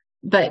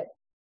 but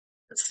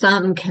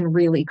some can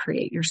really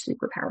create your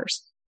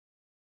superpowers.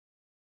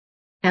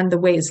 And the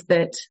ways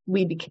that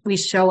we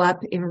show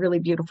up in really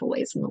beautiful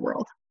ways in the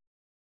world.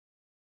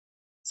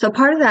 So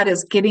part of that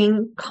is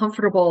getting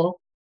comfortable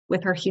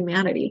with our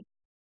humanity,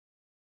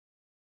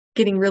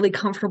 getting really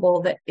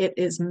comfortable that it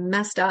is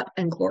messed up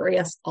and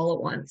glorious all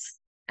at once.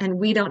 And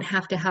we don't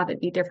have to have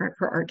it be different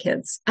for our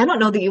kids. I don't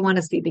know that you want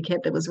to see the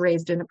kid that was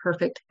raised in a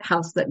perfect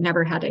house that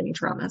never had any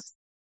traumas.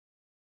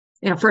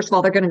 First of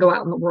all, they're going to go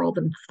out in the world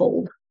and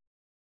fold,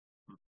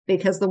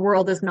 because the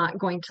world is not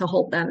going to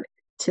hold them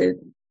to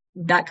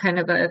that kind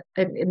of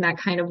in that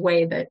kind of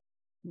way that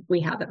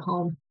we have at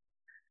home.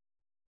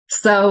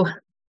 So,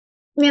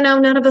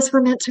 none of us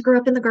were meant to grow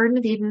up in the Garden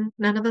of Eden.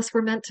 None of us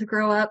were meant to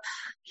grow up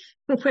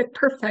with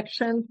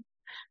perfection.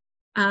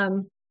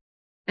 And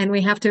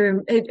we have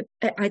to,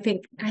 I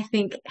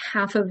think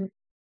half of,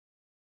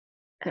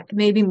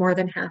 maybe more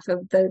than half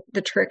of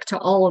the trick to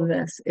all of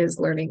this is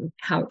learning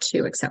how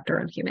to accept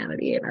our own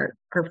humanity and our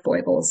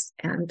foibles,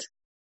 and,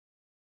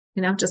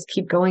 just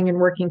keep going and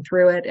working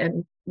through it,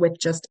 and with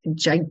just a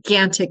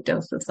gigantic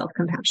dose of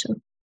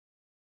self-compassion.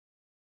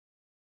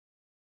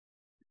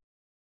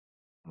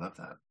 Love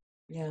that.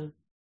 Yeah.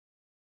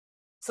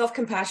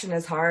 Self-compassion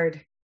is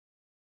hard.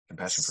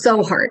 Compassion for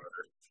so hard.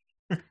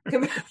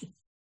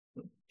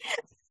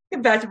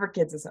 Compassion for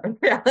kids is hard.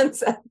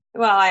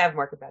 Well, I have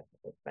more compassion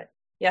for kids, but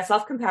yeah,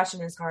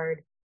 self-compassion is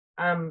hard.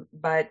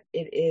 But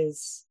it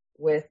is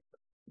with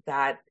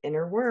that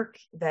inner work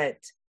that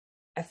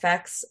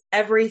affects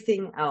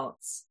everything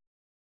else.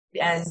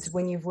 Yes. And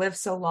when you've lived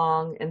so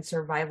long in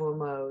survival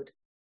mode,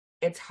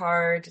 it's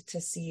hard to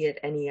see it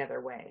any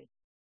other way.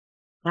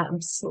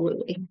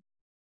 Absolutely.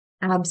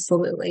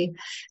 Absolutely.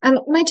 And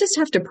I just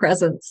have to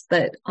presence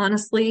that,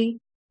 honestly,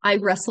 I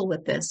wrestle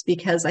with this,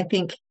 because I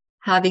think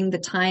having the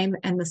time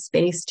and the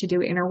space to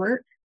do inner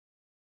work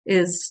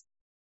is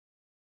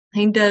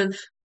kind of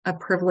a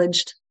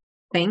privileged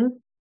thing.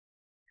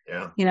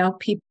 Yeah.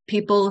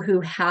 People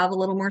who have a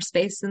little more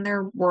space in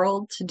their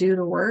world to do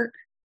the work,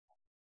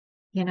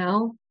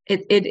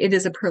 it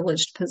is a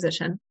privileged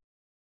position.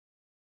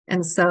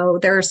 And so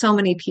there are so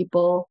many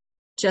people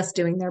just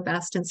doing their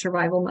best in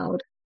survival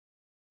mode.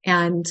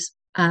 And,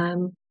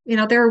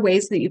 there are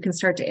ways that you can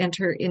start to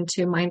enter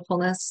into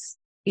mindfulness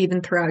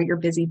even throughout your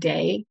busy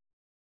day.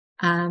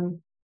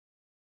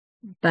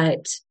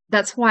 But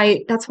that's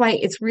why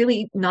it's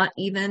really not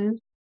even,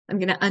 I'm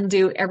going to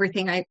undo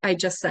everything I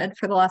just said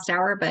for the last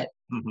hour, but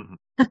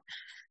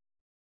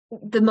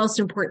the most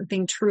important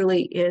thing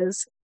truly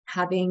is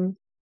having,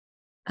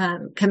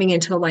 coming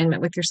into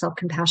alignment with your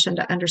self-compassion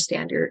to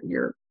understand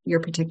your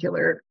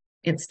particular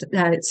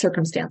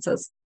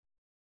circumstances.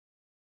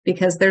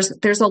 Because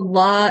there's a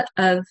lot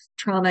of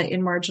trauma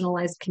in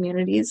marginalized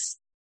communities.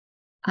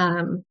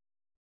 And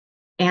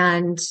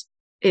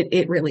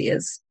it really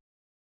is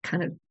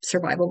kind of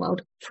survival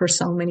mode for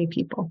so many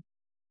people.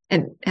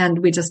 And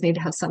we just need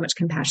to have so much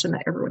compassion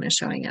that everyone is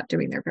showing up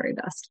doing their very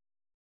best.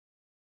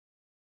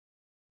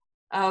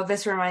 Oh,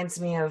 this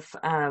reminds me of,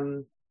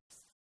 I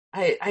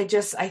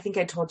think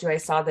I told you I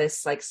saw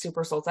this like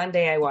Super Soul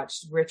Sunday. I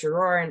watched Richard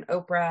Rohr and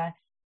Oprah,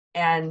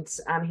 and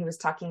he was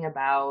talking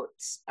about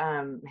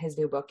his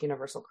new book,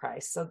 Universal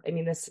Christ. So, I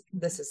mean, this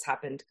has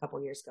happened a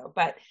couple years ago,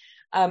 but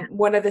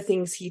one of the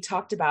things he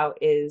talked about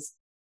is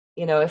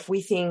if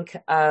we think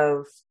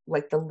of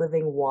like the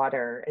living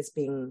water as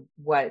being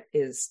what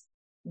is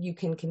you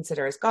can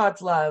consider as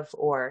God's love,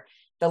 or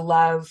the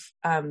love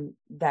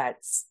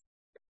that's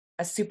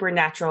a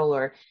supernatural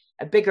or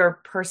a bigger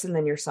person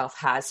than yourself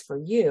has for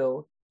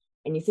you,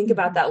 and you think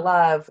about that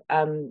love,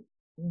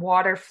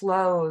 water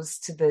flows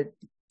to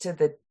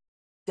the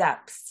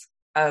depths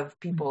of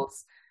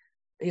people's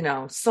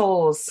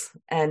souls,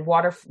 and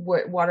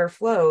water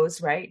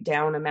flows right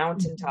down a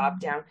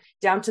mountaintop,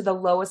 down to the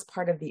lowest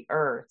part of the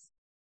earth.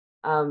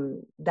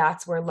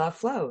 That's where love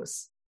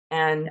flows.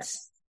 And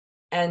yes.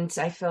 And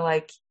I feel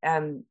like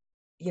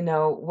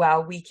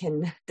while we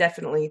can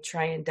definitely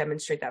try and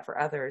demonstrate that for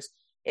others,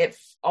 it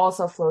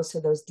also flows to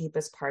those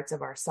deepest parts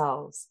of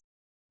ourselves,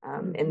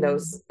 in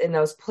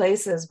those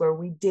places where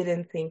we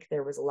didn't think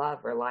there was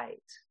love or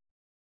light.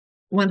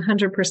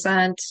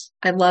 100%.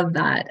 I love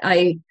that.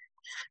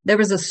 There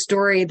was a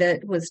story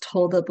that was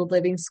told at the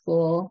Living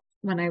School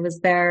when I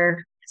was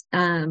there,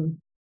 that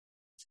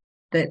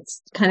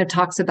kind of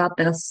talks about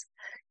this,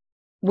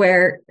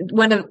 where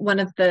one of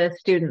the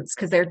students,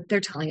 because they're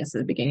telling us at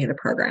the beginning of the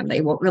program,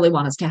 they really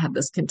want us to have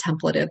this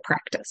contemplative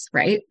practice,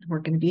 right? We're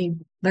going to be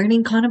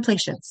learning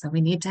contemplation, so we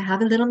need to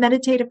have a little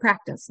meditative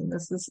practice, and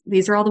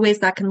these are all the ways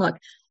that can look.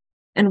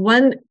 And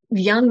one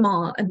young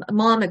mom, a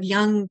mom of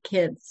young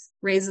kids,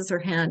 raises her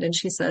hand and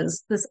she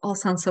says, "This all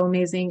sounds so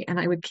amazing, and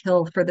I would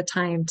kill for the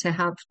time to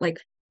have like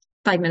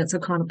 5 minutes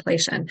of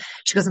contemplation."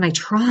 She goes, "And I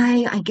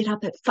get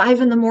up at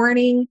 5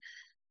 a.m,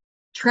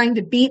 trying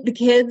to beat the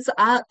kids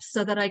up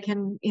so that I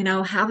can,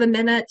 have a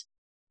minute.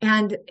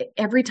 And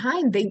every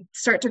time they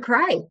start to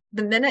cry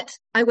the minute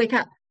I wake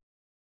up,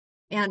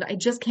 and I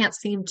just can't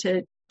seem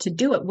to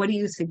do it. What do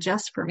you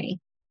suggest for me?"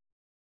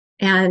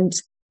 And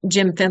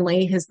Jim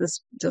Finley, who's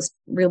this just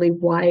really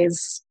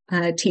wise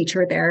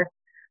teacher there,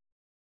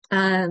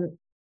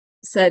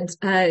 said,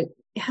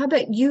 "How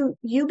about you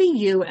be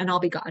you and I'll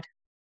be God?"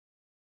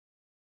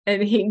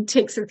 And he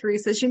takes her through. He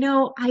says,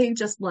 "I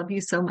just love you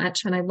so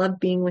much, and I love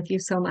being with you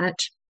so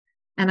much.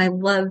 And I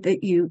love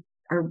that you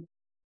are,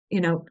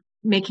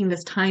 making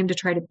this time to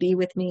try to be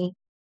with me.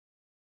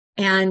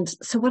 And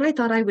so what I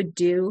thought I would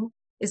do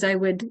is I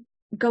would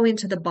go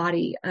into the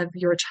body of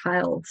your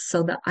child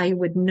so that I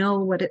would know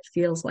what it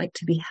feels like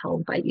to be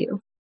held by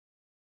you."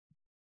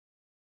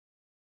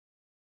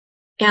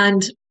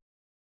 And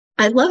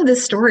I love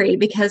this story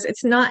because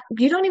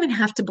you don't even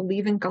have to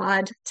believe in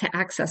God to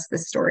access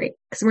this story,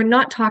 because we're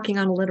not talking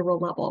on a literal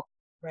level.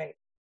 Right.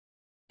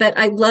 But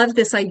I love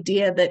this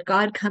idea that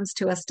God comes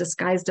to us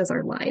disguised as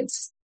our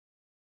lives.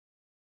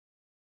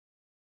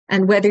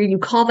 And whether you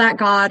call that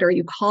God, or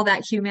you call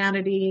that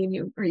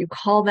humanity, or you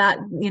call that,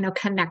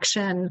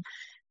 connection,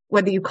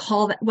 whether you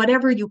call that,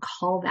 whatever you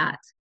call that,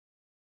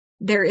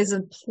 there is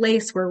a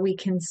place where we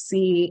can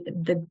see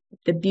the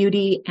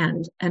beauty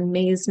and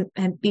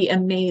be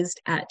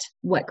amazed at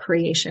what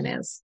creation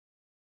is.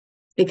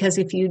 Because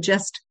if you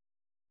just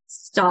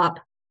stop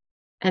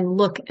and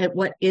look at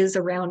what is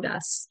around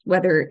us,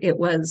 whether it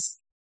was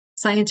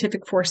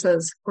scientific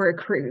forces or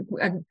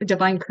a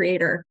divine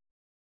creator,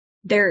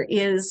 there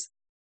is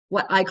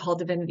what I call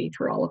divinity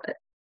through all of it.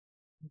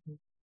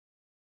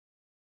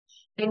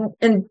 Mm-hmm.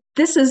 And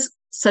this is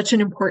such an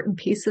important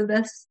piece of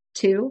this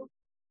too,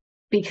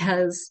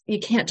 because you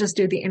can't just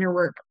do the inner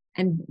work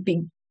and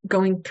be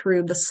going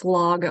through the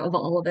slog of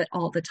all of it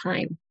all the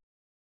time.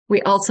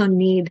 We also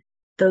need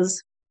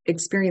those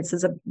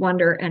experiences of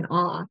wonder and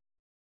awe,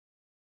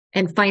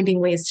 and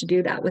finding ways to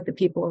do that with the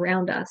people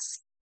around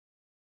us,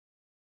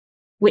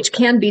 which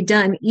can be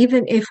done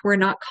even if we're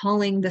not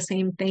calling the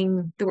same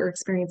thing that we're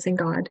experiencing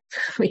God.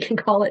 We can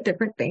call it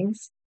different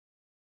things,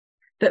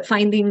 but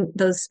finding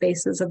those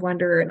spaces of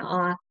wonder and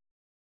awe,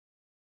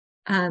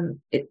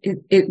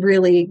 it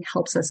really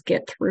helps us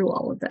get through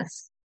all of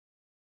this.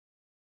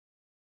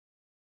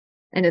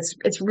 And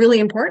it's really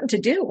important to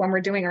do when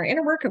we're doing our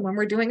inner work and when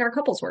we're doing our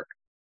couples work.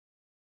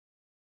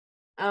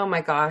 Oh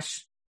my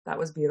gosh, that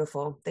was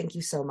beautiful. Thank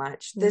you so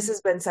much. Mm-hmm. This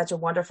has been such a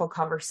wonderful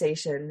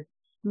conversation.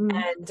 Mm-hmm.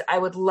 And I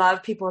would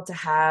love people to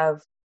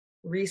have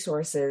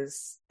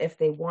resources if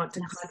they want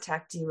to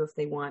contact you, if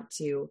they want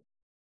to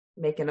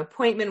make an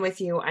appointment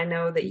with you. I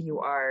know that you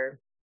are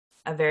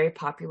a very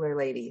popular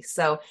lady.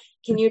 So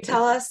can you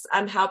tell us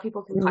how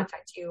people can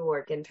contact you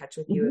or get in touch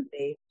with you if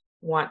they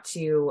want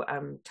to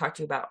talk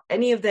to you about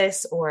any of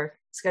this or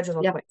schedule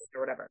an appointment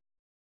or whatever?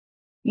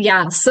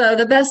 Yeah. So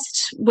the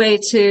best way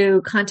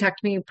to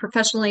contact me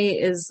professionally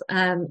is,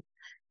 I'll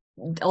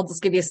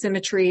just give you the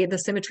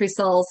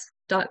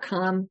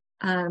symmetrysols.com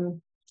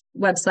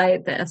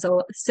website, the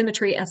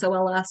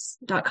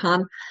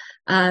symmetrysols.com.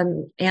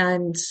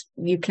 And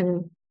you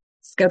can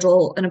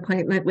schedule an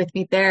appointment with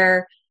me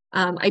there.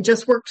 I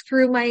just worked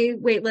through my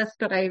wait list,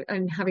 but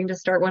I'm having to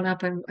start one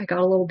up. I got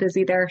a little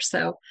busy there.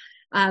 So,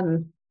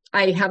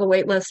 I have a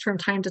wait list from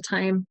time to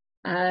time,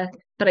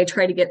 but I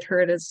try to get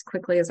through it as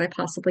quickly as I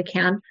possibly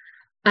can.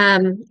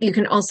 You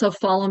can also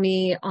follow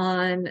me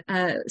on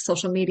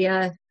social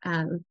media,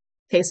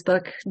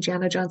 Facebook,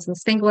 Jana Johnson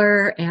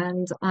Stingler,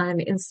 and on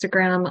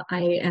Instagram,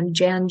 I am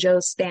Jan Jo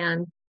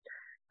Stan.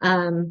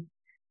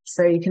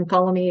 So you can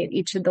follow me at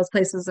each of those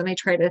places, and I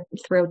try to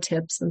throw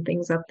tips and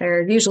things up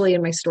there, usually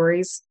in my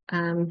stories.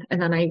 And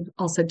then I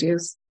also do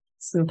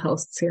some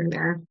posts here and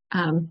there.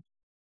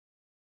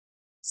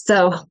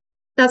 So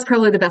that's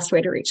probably the best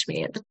way to reach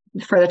me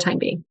for the time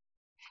being.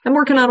 I'm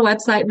working on a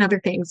website and other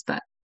things,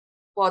 but.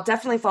 Well,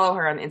 definitely follow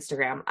her on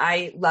Instagram.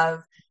 I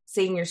love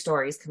seeing your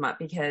stories come up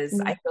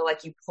because I feel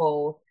like you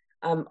pull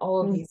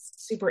all of these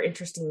super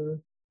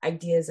interesting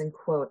ideas and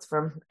quotes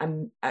from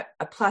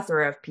a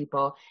plethora of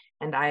people,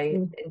 and I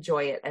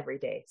enjoy it every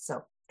day.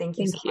 So thank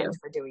you so much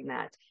for doing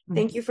that.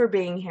 Thank you for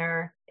being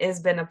here. It's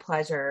been a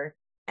pleasure,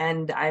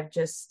 and I've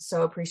just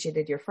so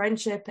appreciated your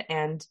friendship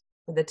and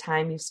for the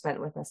time you've spent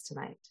with us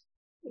tonight.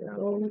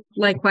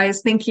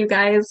 Likewise, thank you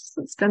guys.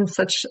 It's been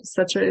such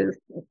a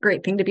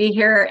great thing to be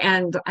here,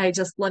 and I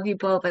just love you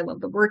both. I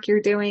love the work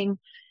you're doing,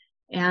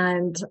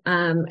 and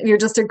you're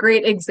just a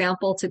great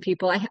example to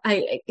people.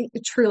 I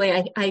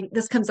truly,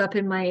 this comes up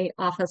in my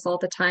office all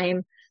the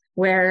time,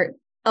 where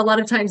a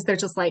lot of times they're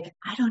just like,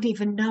 I don't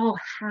even know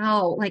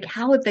how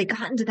have they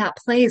gotten to that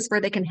place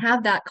where they can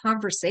have that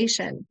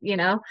conversation,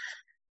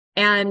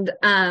 and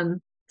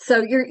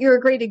so you're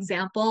a great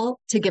example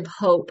to give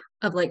hope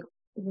of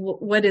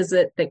what is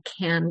it that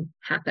can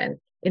happen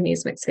in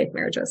these mixed faith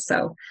marriages.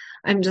 So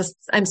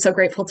I'm so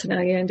grateful to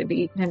know you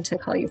and to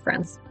call you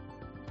friends.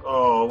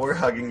 Oh, we're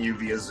hugging you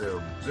via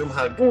Zoom. Zoom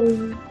hug.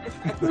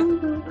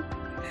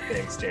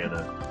 Thanks,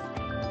 Jana.